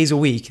 5 days a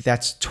week,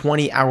 that's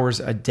 20 hours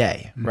a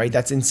day, right?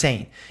 That's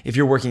insane. If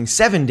you're working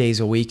 7 days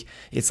a week,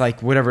 it's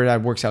like whatever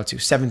that works out to,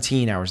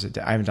 17 hours a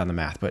day. I haven't done the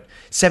math, but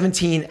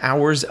 17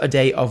 hours a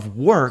day of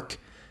work,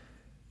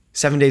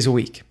 7 days a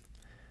week.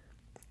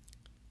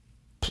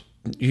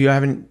 You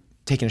haven't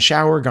taken a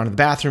shower, gone to the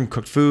bathroom,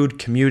 cooked food,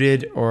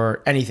 commuted,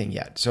 or anything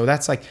yet. So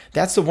that's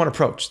the one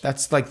approach.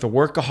 That's like the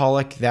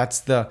workaholic.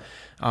 That's the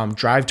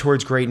drive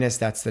towards greatness.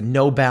 That's the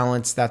no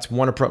balance. That's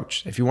one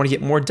approach. If you want to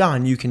get more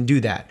done, you can do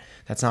that.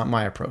 That's not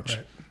my approach.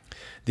 Right.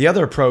 The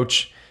other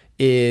approach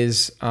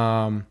is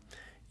kind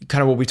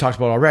of what we talked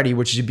about already,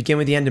 which is you begin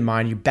with the end in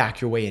mind, you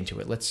back your way into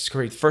it. Let's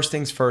create first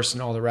things first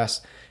and all the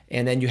rest.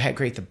 And then you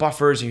create the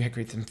buffers, and you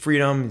create some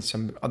freedom and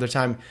some other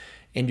time,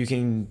 and you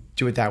can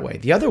do it that way.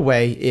 The other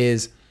way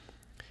is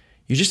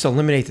you just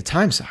eliminate the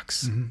time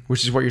sucks,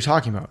 which is what you're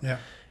talking about. Yeah.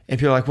 And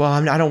people are like, well,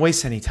 I don't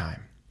waste any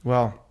time.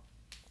 Well,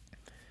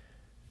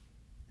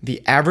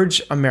 the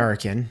average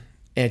American,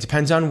 and it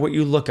depends on what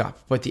you look up,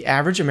 but the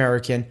average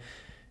American,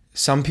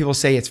 some people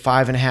say it's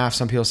 5.5,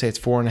 some people say it's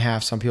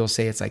 4.5, some people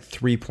say it's like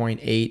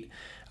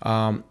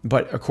 3.8.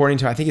 But according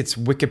to, I think it's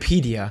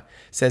Wikipedia,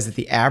 says that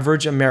the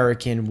average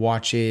American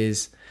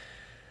watches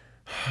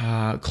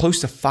close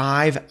to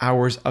 5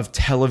 hours of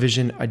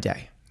television a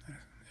day.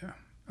 Yeah,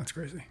 that's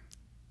crazy.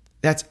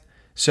 That's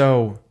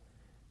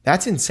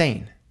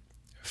insane.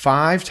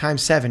 5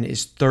 times 7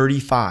 is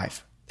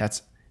 35.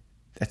 That's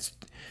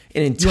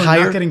an entire.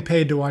 You're not getting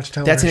paid to watch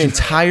television. That's an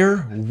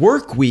entire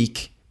work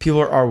week people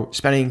are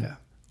spending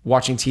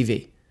watching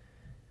TV.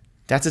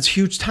 That's a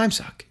huge time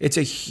suck. It's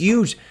a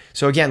huge.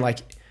 So again, like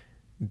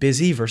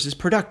busy versus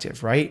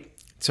productive, right?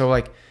 So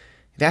like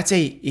that's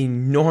a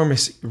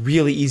enormous,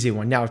 really easy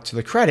one. Now to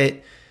the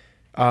credit,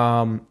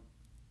 the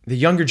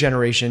younger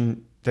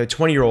generation, the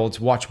 20-year-olds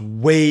watch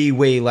way,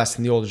 way less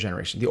than the older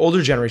generation. The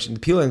older generation, the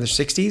people in their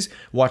 60s,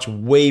 watch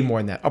way more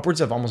than that,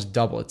 upwards of almost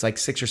double. It's like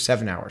 6 or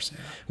 7 hours.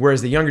 Yeah.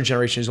 Whereas the younger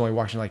generation is only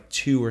watching like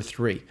 2 or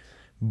 3.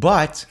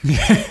 But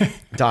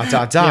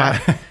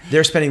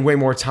they're spending way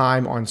more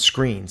time on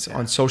screens,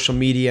 on social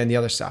media and the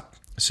other stuff.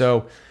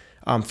 So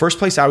first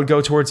place I would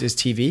go towards is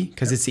TV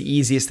because it's the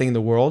easiest thing in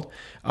the world.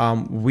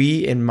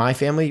 We, in my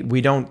family,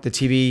 the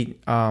TV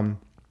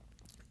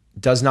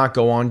does not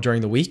go on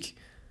during the week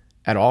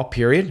at all,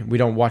 period. We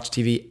don't watch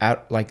TV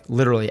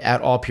literally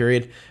at all,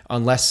 period,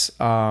 unless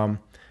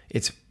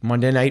it's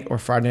Monday night or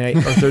Friday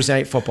night or Thursday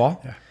night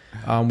football.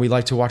 We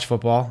like to watch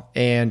football,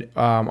 and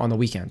on the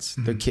weekends,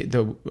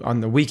 on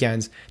the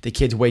weekends, the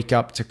kids wake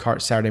up to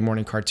Saturday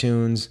morning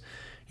cartoons,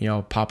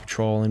 Paw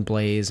Patrol and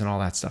Blaze and all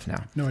that stuff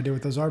now. No idea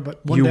what those are,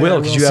 but you will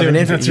because you have an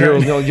infant.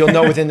 Right. You'll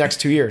know within the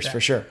next 2 years for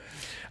sure.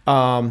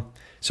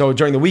 So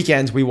during the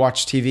weekends, we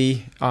watch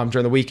TV.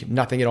 During the week,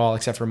 nothing at all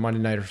except for Monday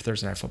night or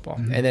Thursday night football.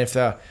 And then if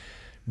the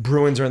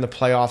Bruins are in the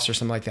playoffs or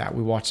something like that,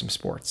 we watch some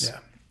sports.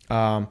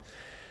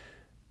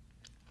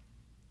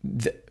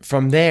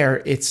 From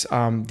there, it's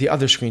the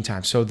other screen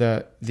time. So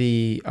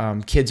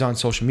the kids on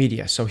social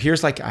media. So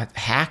here's like a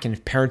hack, and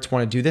if parents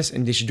want to do this,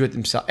 and they should do it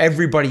themselves.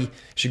 Everybody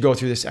should go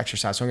through this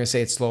exercise. So I'm going to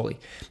say it slowly.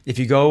 If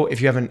you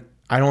haven't,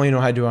 I don't even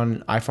know how to do it on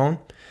an iPhone.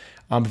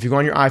 If you go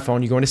on your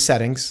iPhone, you go into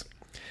settings,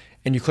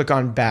 and you click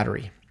on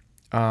battery.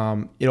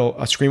 A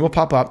screen will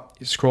pop up.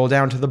 You scroll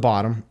down to the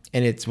bottom,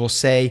 and it will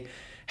say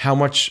how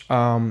much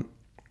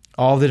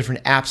all the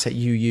different apps that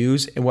you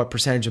use and what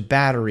percentage of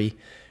battery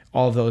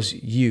all of those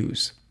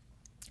use.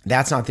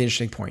 That's not the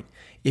interesting point.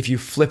 If you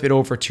flip it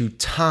over to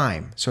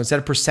time, so instead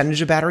of percentage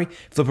of battery,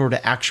 flip over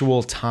to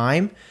actual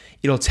time,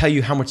 it'll tell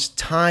you how much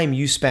time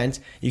you spent.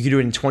 You can do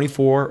it in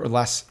 24 or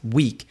less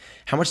week.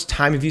 How much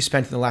time have you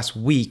spent in the last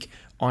week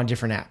on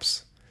different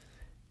apps?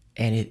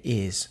 And it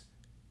is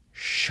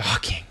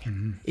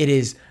shocking. It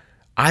is,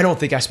 I don't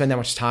think I spend that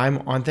much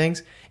time on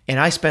things. And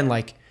I spend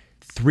like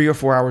 3 or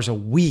 4 hours a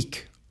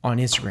week on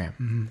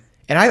Instagram.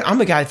 And I'm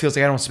the guy that feels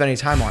like I don't spend any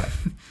time on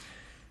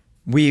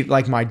it.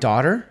 Like my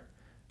daughter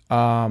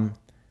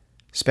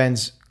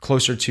spends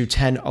closer to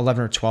 10,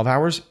 11, or 12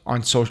 hours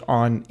on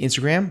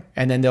Instagram.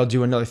 And then they'll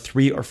do another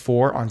 3 or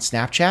 4 on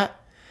Snapchat.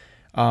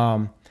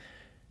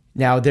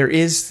 Now there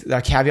is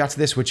a caveat to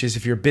this, which is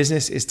if your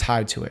business is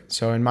tied to it.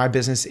 So in my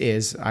business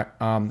is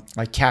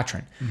like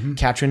Katrin.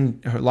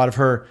 Katrin, a lot of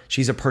her,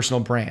 she's a personal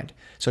brand.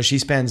 So she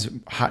spends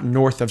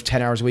north of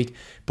 10 hours a week,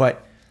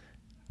 but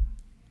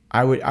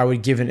I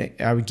would give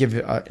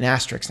an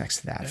asterisk next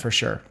to that for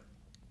sure.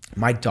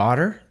 My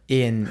daughter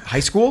in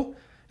high school,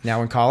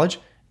 now in college,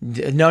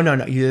 no.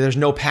 There's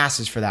no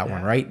passes for that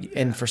one, right?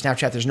 And for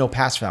Snapchat, there's no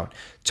pass for that one.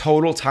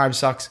 Total time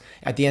sucks.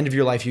 At the end of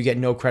your life, you get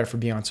no credit for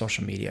being on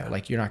social media.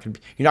 Like you're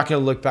not gonna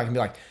look back and be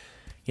like,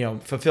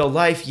 fulfilled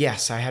life.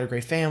 Yes, I had a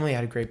great family, I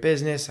had a great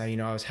business. I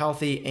was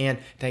healthy, and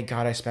thank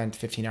God I spent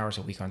 15 hours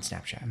a week on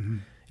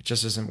Snapchat. It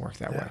just doesn't work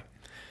that way.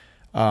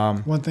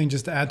 One thing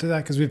just to add to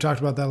that, because we've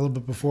talked about that a little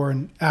bit before,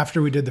 and after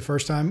we did the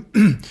first time,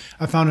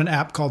 I found an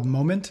app called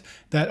Moment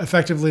that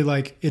effectively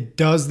it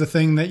does the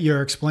thing that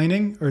you're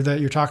explaining or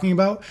that you're talking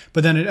about,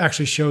 but then it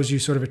actually shows you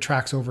it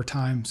tracks over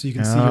time, so you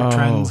can see your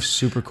trends. Oh,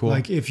 super cool!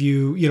 Like if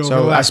you so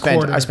over the last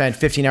quarter, I spent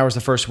 15 hours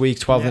the first week,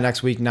 12 the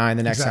next week, 9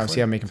 the next time. See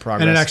how I'm making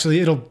progress. And it actually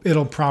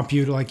it'll prompt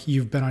you to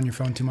you've been on your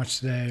phone too much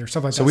today or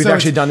stuff like that. So we've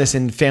actually done this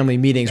in family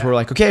meetings where we're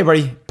like, okay,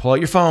 everybody, pull out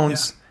your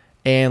phones.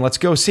 And let's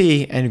go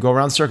see and go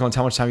around the circle and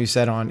tell how much time you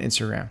said on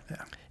Instagram.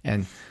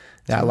 And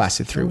that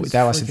lasted 3 weeks.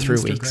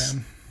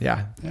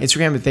 Yeah.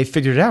 Instagram, they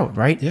figured it out,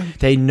 right? Yeah.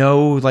 They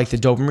know the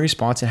dopamine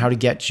response and how to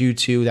get you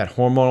to that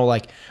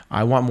hormonal,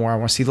 I want more. I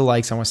want to see the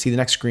likes. I want to see the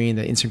next screen,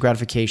 the instant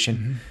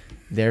gratification.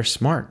 They're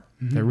smart.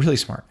 They're really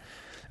smart.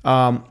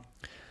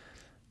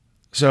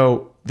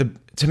 So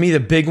to me, the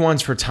big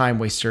ones for time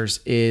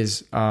wasters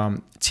is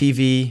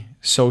TV,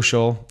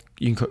 social.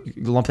 You can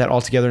lump that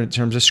all together in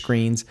terms of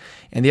screens.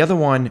 And the other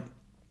one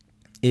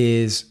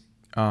is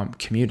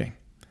commuting.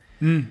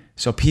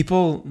 So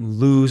people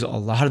lose a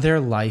lot of their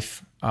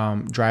life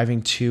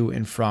driving to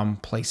and from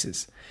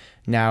places.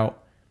 Now,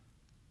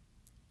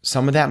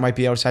 some of that might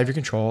be outside of your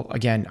control.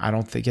 Again, I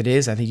don't think it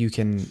is. I think you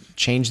can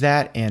change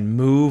that and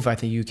move. I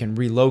think you can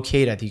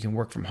relocate. I think you can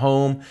work from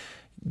home.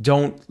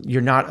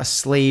 You're not a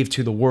slave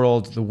to the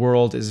world. The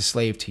world is a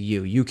slave to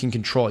you. You can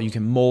control it. You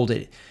can mold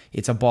it.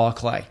 It's a ball of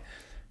clay.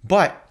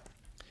 But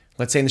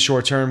let's say in the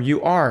short term,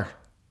 you are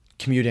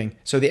commuting.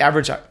 So the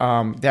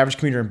average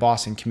commuter in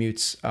Boston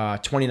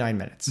commutes 29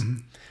 minutes,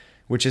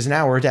 which is an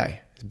hour a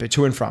day,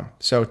 to and from.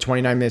 So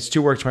 29 minutes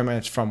to work, 20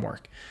 minutes from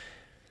work.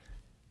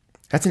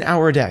 That's an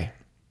hour a day.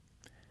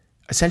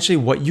 Essentially,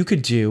 what you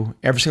could do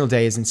every single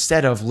day is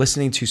instead of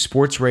listening to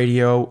sports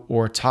radio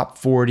or Top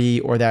 40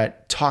 or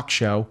that talk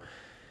show,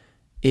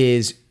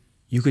 is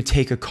you could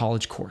take a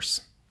college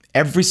course.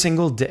 Every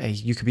single day,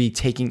 you could be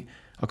taking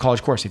a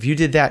college course. If you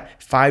did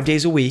that 5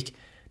 days a week,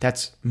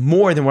 that's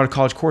more than what a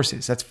college course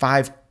is. That's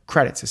 5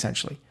 credits,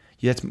 essentially.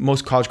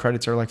 Most college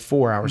credits are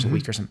 4 hours a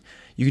week or something.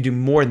 You could do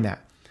more than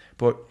that.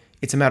 But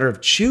it's a matter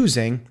of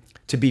choosing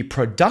to be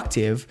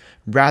productive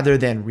rather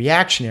than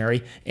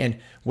reactionary. And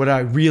what I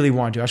really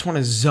want to do, I just want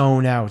to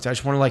zone out. I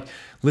just want to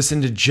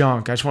listen to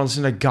junk. I just want to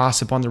listen to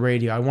gossip on the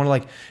radio. I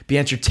want to be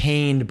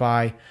entertained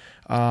by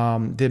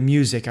the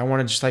music. I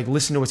want to just like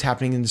listen to what's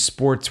happening in the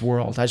sports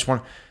world.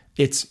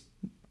 It's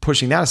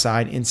pushing that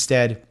aside.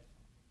 Instead,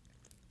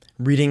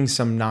 reading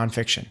some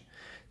nonfiction,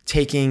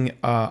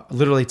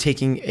 literally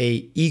taking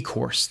a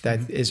e-course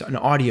that is an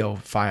audio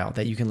file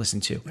that you can listen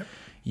to. Yep.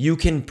 You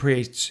can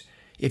create,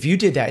 if you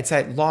did that, it's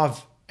that law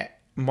of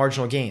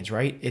marginal gains,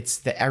 right? It's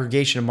the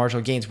aggregation of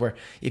marginal gains, where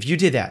if you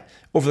did that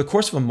over the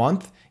course of a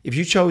month, if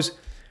you chose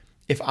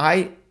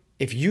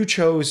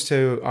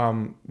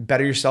to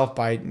better yourself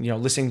by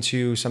listening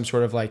to some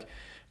sort of like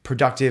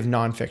productive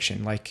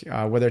nonfiction, like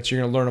whether it's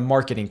you're going to learn a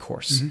marketing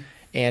course,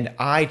 and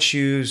I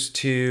choose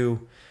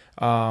to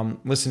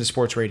listen to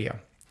sports radio.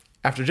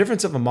 After a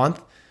difference of a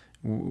month,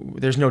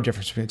 there's no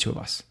difference between the two of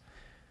us.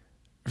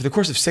 For the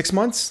course of 6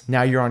 months,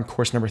 now you're on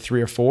course number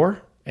 3 or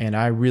 4, and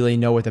I really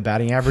know what the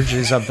batting average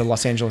is of the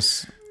Los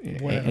Angeles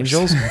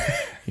Angels.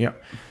 There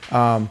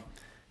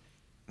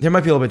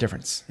might be a little bit of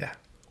difference. Yeah.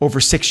 Over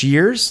 6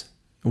 years,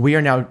 we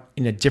are now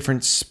in a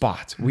different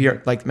spot. We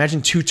are like,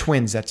 imagine 2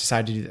 twins that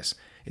decide to do this.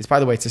 By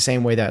the way, it's the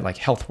same way that like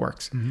health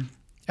works.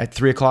 At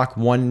 3 o'clock,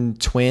 one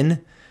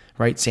twin,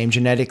 right? Same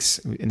genetics,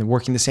 and they're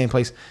working the same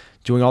place,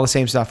 doing all the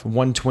same stuff.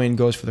 One twin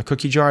goes for the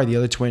cookie jar. The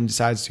other twin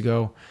decides to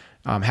go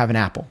have an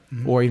apple,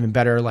 or even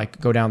better,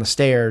 like go down the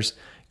stairs,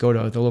 go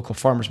to the local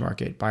farmer's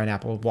market, buy an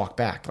apple, walk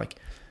back. Like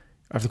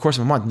over the course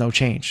of a month, no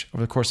change.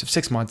 Over the course of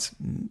 6 months,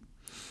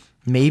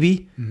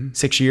 maybe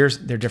 6 years,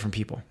 they're different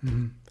people.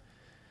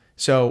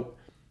 So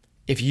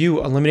if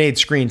you eliminated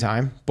screen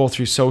time, both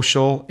through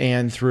social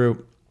and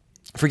through,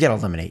 forget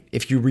eliminate,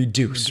 if you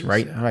reduce,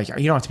 right? Yeah. Like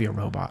you don't have to be a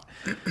robot.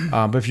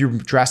 But if you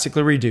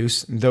drastically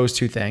reduce those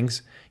 2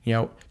 things,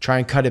 try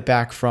and cut it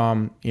back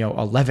from,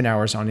 11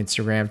 hours on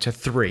Instagram to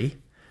 3,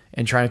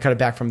 and try and cut it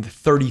back from the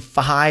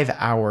 35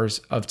 hours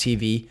of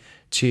TV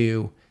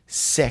to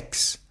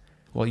 6.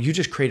 Well, you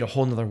just create a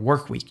whole nother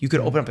work week. You could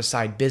open up a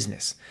side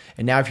business.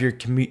 And now if your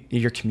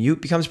commute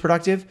becomes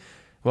productive,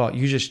 well,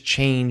 you just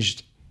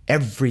changed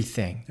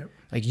everything. Yep.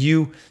 Like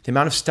the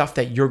amount of stuff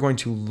that you're going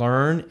to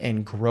learn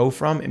and grow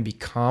from and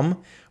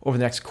become over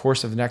the next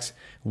course of the next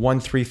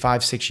 1, 3,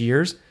 5, 6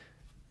 years,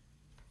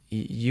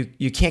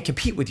 you can't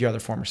compete with your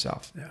other former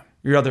self. Yeah.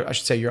 Your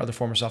other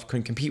former self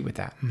couldn't compete with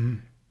that.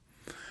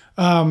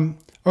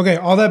 Okay.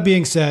 All that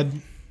being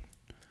said,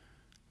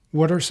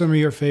 what are some of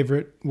your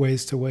favorite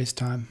ways to waste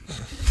time?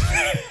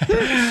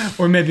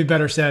 Or maybe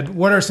better said,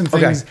 what are some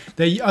things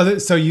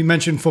so you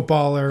mentioned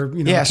football or,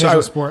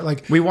 sport,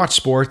 like we watch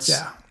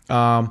sports.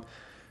 Yeah.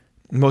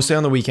 Mostly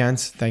on the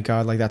weekends, thank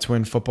God. Like that's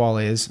when football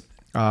is.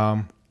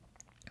 But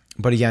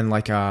again,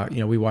 like,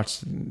 we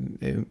watch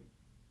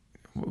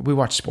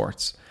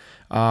sports.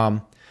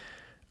 Other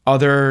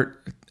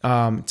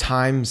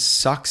time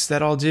sucks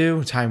that I'll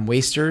do, time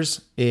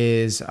wasters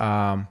is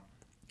I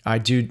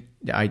do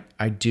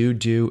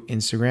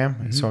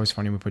Instagram. It's always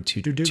funny when we put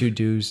two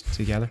do's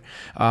together.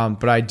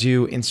 But I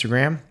do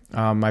Instagram.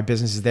 My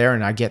business is there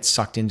and I get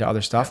sucked into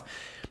other stuff.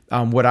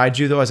 What I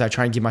do though is I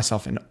try and give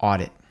myself an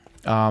audit.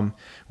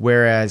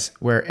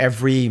 Where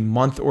every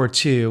month or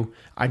 2,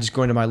 I just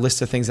go into my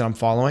list of things that I'm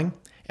following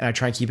and I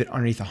try and keep it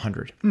underneath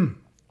 100.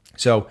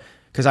 So,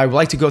 because I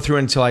like to go through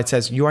until it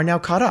says you are now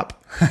caught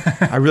up.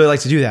 I really like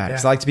to do that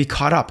because I like to be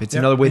caught up. It's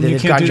another way that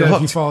they've got you hooked.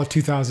 If you follow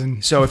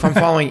 2,000. So if I'm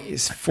following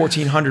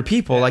 1,400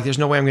 people, like there's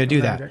no way I'm going to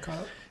do that.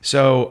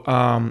 So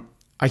I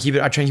try and keep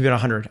it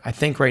 100. I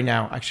think right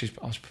now, actually,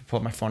 I'll just pull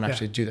up my phone and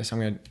actually do this. I'm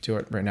going to do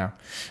it right now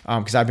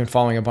because I've been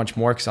following a bunch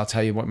more because I'll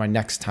tell you what my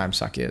next time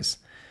suck is.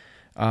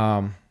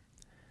 I'm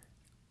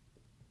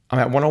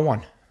at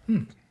 101.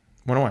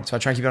 101. So I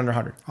try and keep it under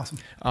 100. Awesome.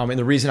 And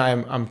the reason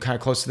I'm kind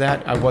of close to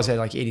that, I was at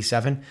like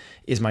 87,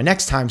 is my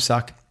next time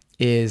suck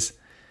is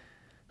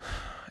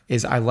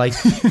I like...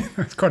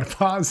 It's quite a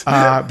pause.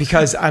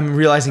 Because I'm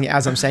realizing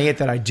as I'm saying it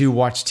that I do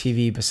watch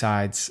TV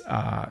besides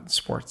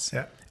sports.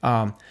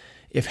 Yeah.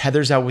 If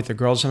Heather's out with the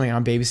girls or something,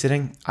 I'm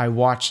babysitting, I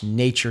watch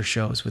nature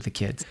shows with the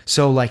kids.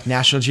 So like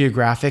National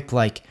Geographic,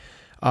 like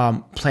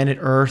Planet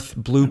Earth,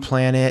 Blue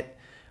Planet,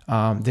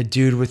 the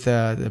dude with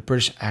the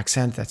British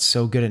accent that's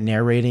so good at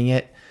narrating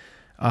it.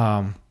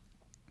 I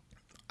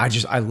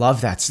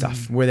love that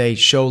stuff where they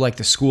show like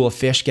the school of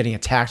fish getting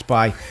attacked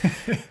by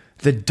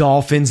the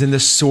dolphins and the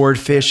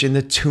swordfish and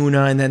the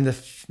tuna, and then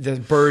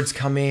the birds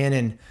come in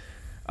and,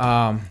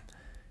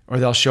 or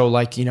they'll show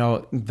like,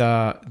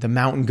 the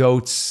mountain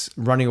goats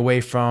running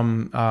away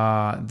from,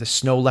 the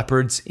snow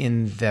leopards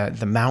in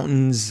the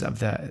mountains of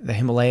the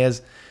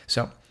Himalayas.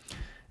 So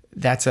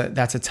that's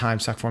a time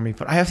suck for me,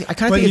 but I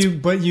kind of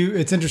think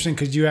it's interesting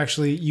because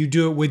you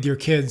do it with your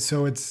kids.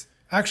 So it's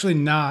actually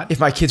not.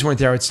 If my kids weren't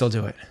there, I would still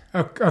do it.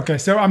 Okay.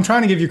 So I'm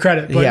trying to give you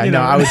credit. But,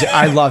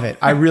 I love it.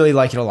 I really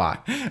like it a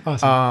lot.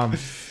 Awesome.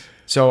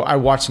 So I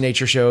watch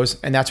nature shows,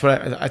 and that's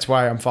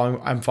why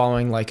I'm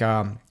following like,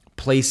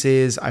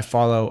 places. I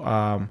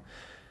follow,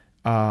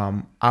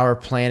 Our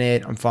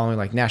Planet. I'm following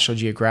like National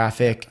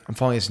Geographic. I'm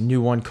following this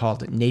new one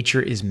called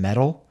Nature is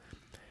Metal.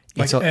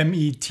 Like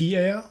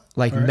METAL?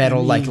 Like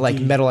metal, like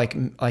metal, like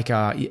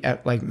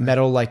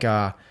metal, like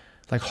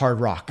hard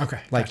rock.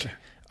 Okay. Like,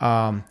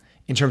 gotcha.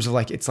 in terms of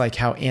like, it's like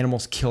how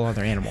animals kill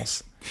other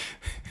animals.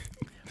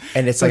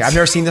 And it's like, I've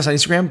never seen this on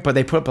Instagram, but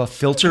they put up a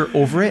filter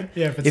over it.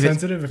 Yeah, if it's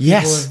sensitive, if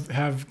yes. people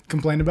have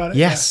complained about it.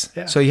 Yes.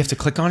 Yeah. So you have to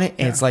click on it,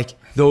 and it's like,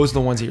 those are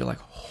the ones that you're like,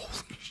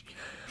 holy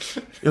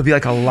shit. It'll be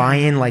like a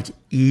lion, like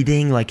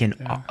eating, like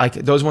like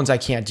those ones I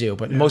can't do,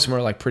 but most of them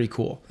are like pretty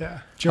cool. Yeah.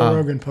 Joe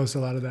Rogan posts a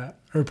lot of that,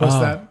 or posts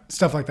that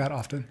stuff like that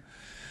often.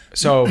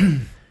 So,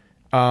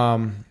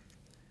 so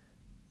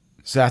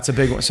that's a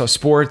big one. So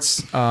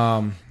sports,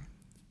 and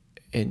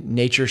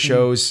nature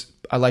shows.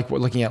 I like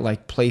looking at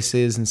like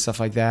places and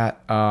stuff like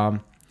that.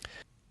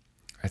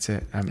 That's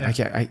it.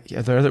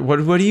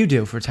 What do you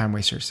do for time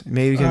wasters?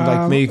 Maybe you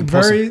can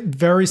very,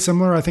 very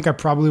similar. I think I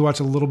probably watch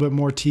a little bit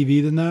more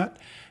TV than that.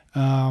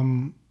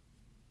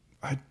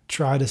 I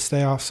try to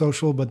stay off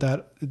social, but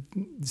that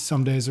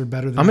some days are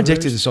better than I'm others.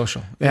 addicted to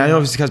social. Yeah, I know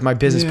it's because my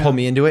business pulled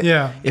me into it.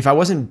 Yeah. If I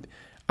wasn't,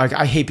 like,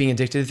 I hate being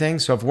addicted to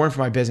things. So if it weren't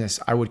for my business,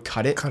 I would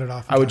cut it. Cut it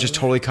off. I would just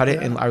totally cut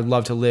it, and I would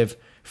love to live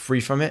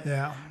free from it.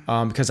 Yeah.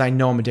 Because I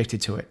know I'm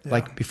addicted to it. Yeah.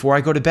 Like before I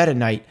go to bed at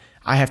night,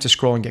 I have to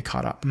scroll and get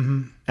caught up.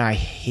 Mm-hmm. And I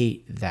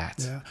hate that.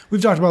 Yeah. We've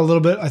talked about it a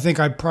little bit. I think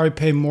I probably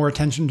pay more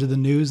attention to the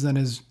news than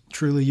is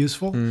truly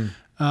useful.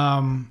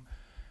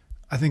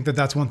 I think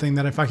that's one thing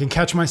that if I can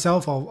catch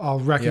myself,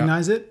 I'll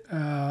recognize it.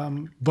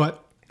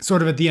 But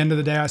sort of at the end of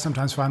the day, I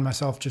sometimes find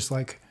myself just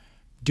like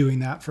doing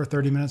that for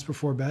 30 minutes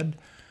before bed.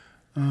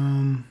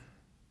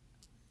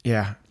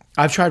 Yeah.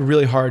 I've tried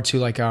really hard to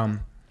like,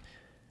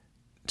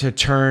 to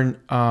turn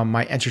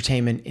my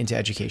entertainment into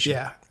education.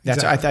 Yeah,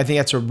 exactly. I think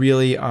that's a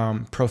really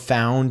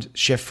profound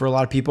shift for a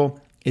lot of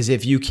people, is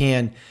if you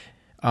can,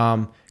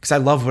 because I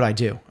love what I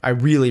do. I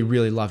really,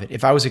 really love it.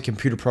 If I was a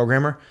computer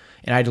programmer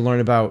and I had to learn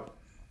about,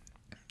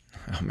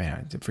 oh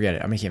man, forget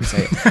it. I can't even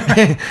say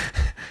it.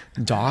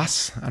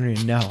 DOS? I don't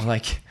even know.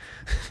 Like,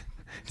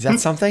 is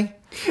that something?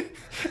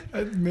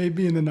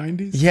 Maybe in the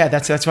 90s. Yeah,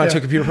 that's why I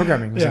took computer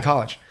programming. I was in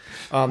college.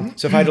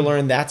 So if I had to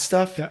learn that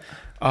stuff,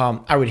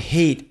 I would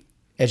hate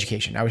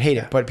education. I would hate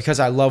it. But because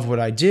I love what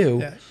I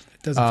do, it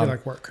doesn't feel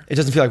like work. It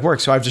doesn't feel like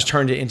work. So I've just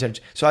turned it into,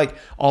 so like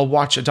I'll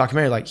watch a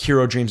documentary like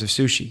Hero Dreams of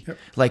Sushi. Yep.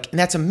 Like, and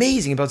that's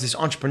amazing about this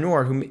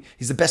entrepreneur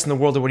he's the best in the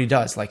world at what he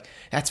does. Like,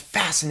 that's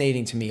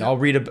fascinating to me.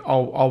 Yep.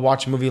 I'll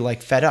watch a movie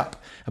like Fed Up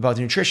about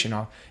the nutrition.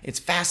 It's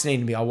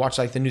fascinating to me. I'll watch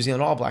like the New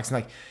Zealand All Blacks, and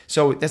like,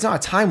 so that's not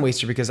a time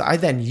waster, because I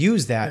then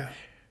use that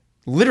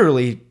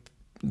literally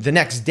the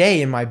next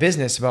day in my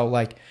business about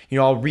like,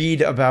 I'll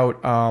read about,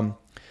 I'll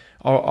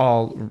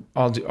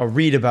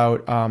read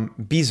about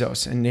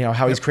Bezos and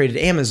how he's created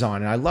Amazon,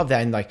 and I love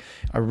that. And like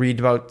I read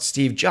about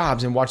Steve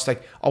Jobs and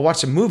I'll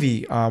watch a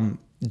movie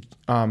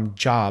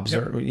Jobs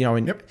or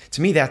and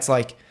to me that's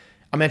like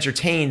I'm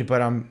entertained,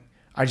 but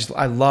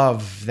I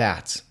love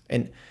that.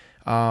 And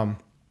to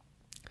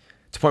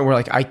the point where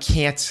like I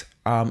can't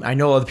I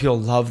know other people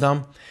love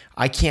them.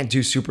 I can't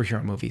do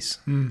superhero movies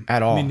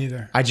at all. Me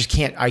neither. I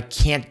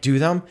can't do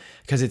them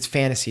because it's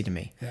fantasy to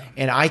me. Yeah.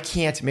 And I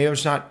can't, maybe I'm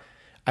just not,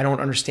 I don't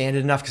understand it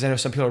enough, because I know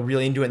some people are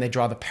really into it and they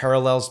draw the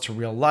parallels to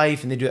real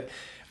life and they do it.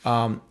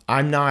 I'm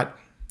not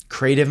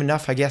creative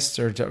enough, I guess,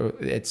 or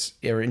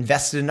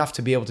invested enough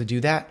to be able to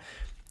do that.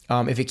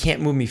 If it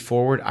can't move me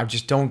forward, I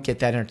just don't get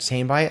that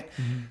entertained by it,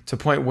 to a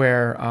point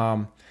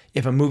where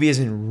if a movie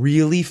isn't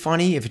really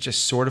funny, if it's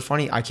just sort of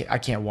funny, I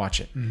can't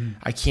watch it.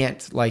 I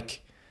can't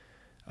like,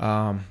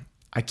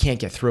 I can't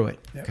get through it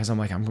because I'm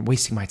like, I'm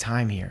wasting my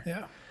time here.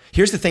 Yeah.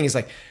 Here's the thing is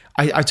like,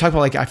 I talk about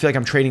like, I feel like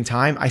I'm trading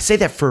time. I say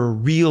that for a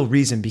real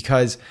reason,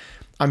 because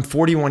I'm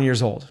 41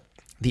 years old.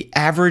 The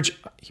average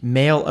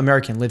male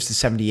American lives to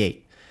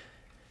 78.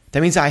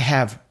 That means I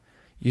have,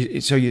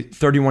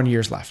 31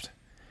 years left.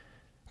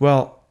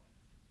 Well,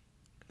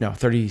 no,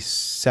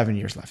 37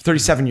 years left.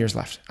 37 years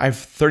left. I have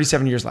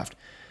 37 years left.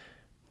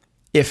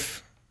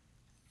 If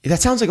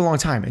that sounds like a long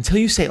time until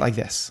you say it like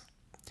this,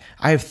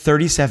 I have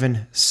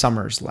 37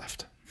 summers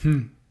left.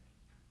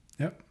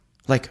 Yep.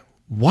 Like,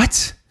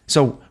 what?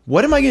 So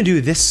what am I going to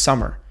do this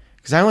summer?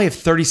 Because I only have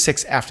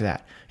 36 after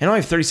that. And I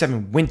only have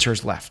 37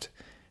 winters left.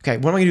 Okay,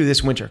 what am I going to do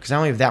this winter? Because I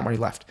only have that many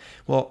left.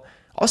 Well, all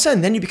of a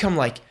sudden, then you become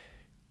like,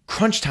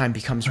 crunch time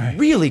becomes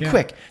really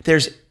quick.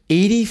 There's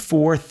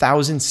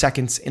 84,000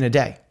 seconds in a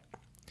day.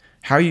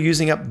 How are you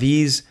using up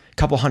these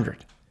couple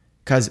hundred?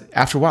 Because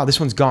after a while, this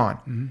one's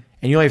gone.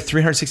 And you only have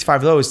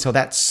 365 of those till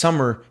that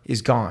summer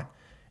is gone.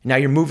 And now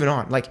you're moving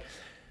on. Like,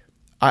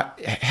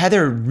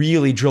 Heather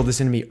really drilled this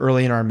into me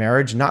early in our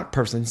marriage, not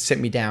personally sit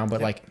me down,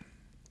 but like,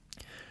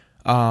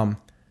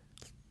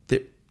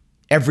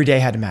 every day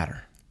had to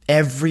matter.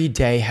 Every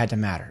day had to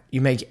matter.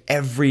 You make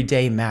every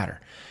day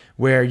matter,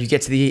 where you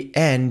get to the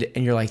end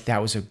and you're like,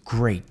 that was a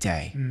great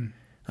day.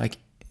 Like,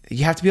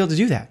 you have to be able to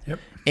do that. Yep.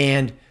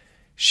 And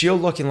she'll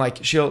look and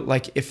like,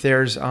 if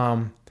there's,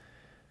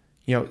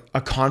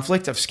 a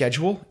conflict of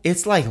schedule,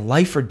 it's like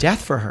life or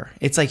death for her.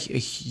 It's like a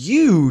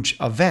huge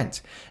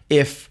event.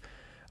 If,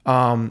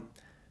 our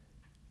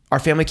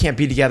family can't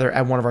be together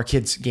at one of our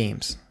kids'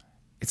 games,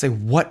 it's like,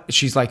 what?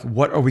 She's like,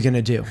 what are we going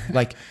to do?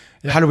 Like,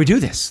 how do we do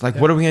this? Like,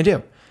 what are we going to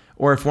do?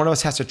 Or if one of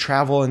us has to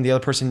travel and the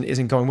other person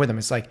isn't going with them,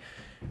 it's like,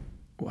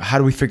 how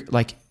do we figure,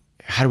 like,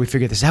 how do we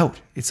figure this out?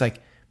 It's like,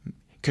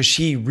 because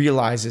she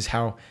realizes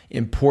how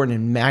important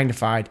and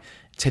magnified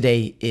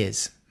today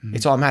is.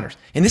 It's all that matters.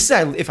 And this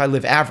is if I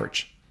live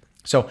average.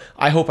 So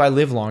I hope I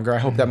live longer. I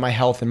hope that my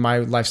health and my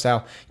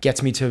lifestyle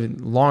gets me to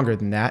longer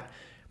than that.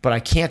 But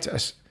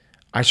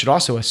I should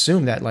also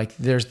assume that like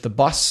there's the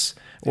bus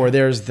or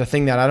there's the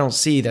thing that I don't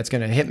see that's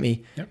going to hit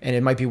me. Yep. And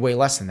it might be way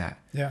less than that.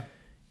 Yeah.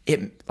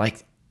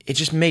 It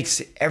just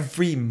makes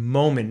every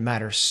moment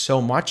matter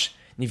so much.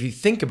 And if you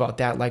think about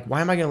that, like,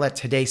 why am I going to let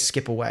today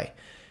skip away?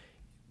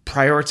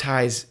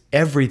 Prioritize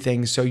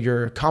everything so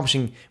you're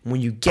accomplishing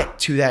when you get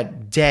to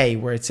that day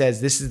where it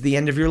says this is the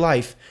end of your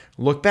life.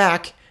 Look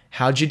back.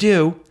 How'd you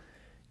do?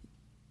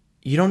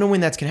 You don't know when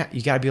that's going to happen.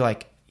 You got to be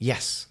like,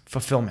 yes,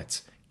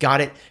 fulfillment.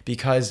 Got it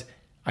because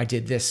I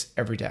did this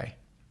every day.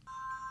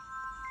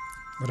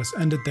 Let us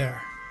end it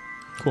there.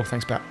 Cool.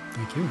 Thanks, Pat.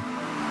 Thank you.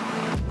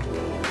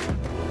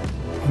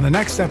 On the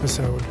next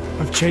episode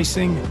of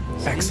Chasing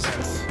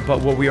Excellence.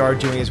 But what we are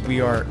doing is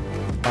we are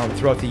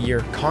throughout the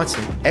year,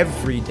 constant,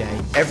 every day,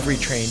 every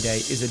training day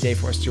is a day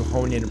for us to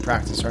hone in and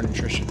practice our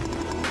nutrition.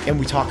 And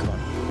we talk about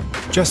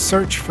it. Just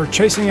search for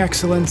Chasing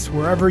Excellence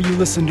wherever you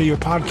listen to your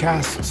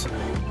podcasts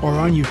or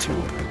on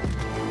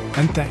YouTube.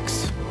 And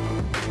thanks.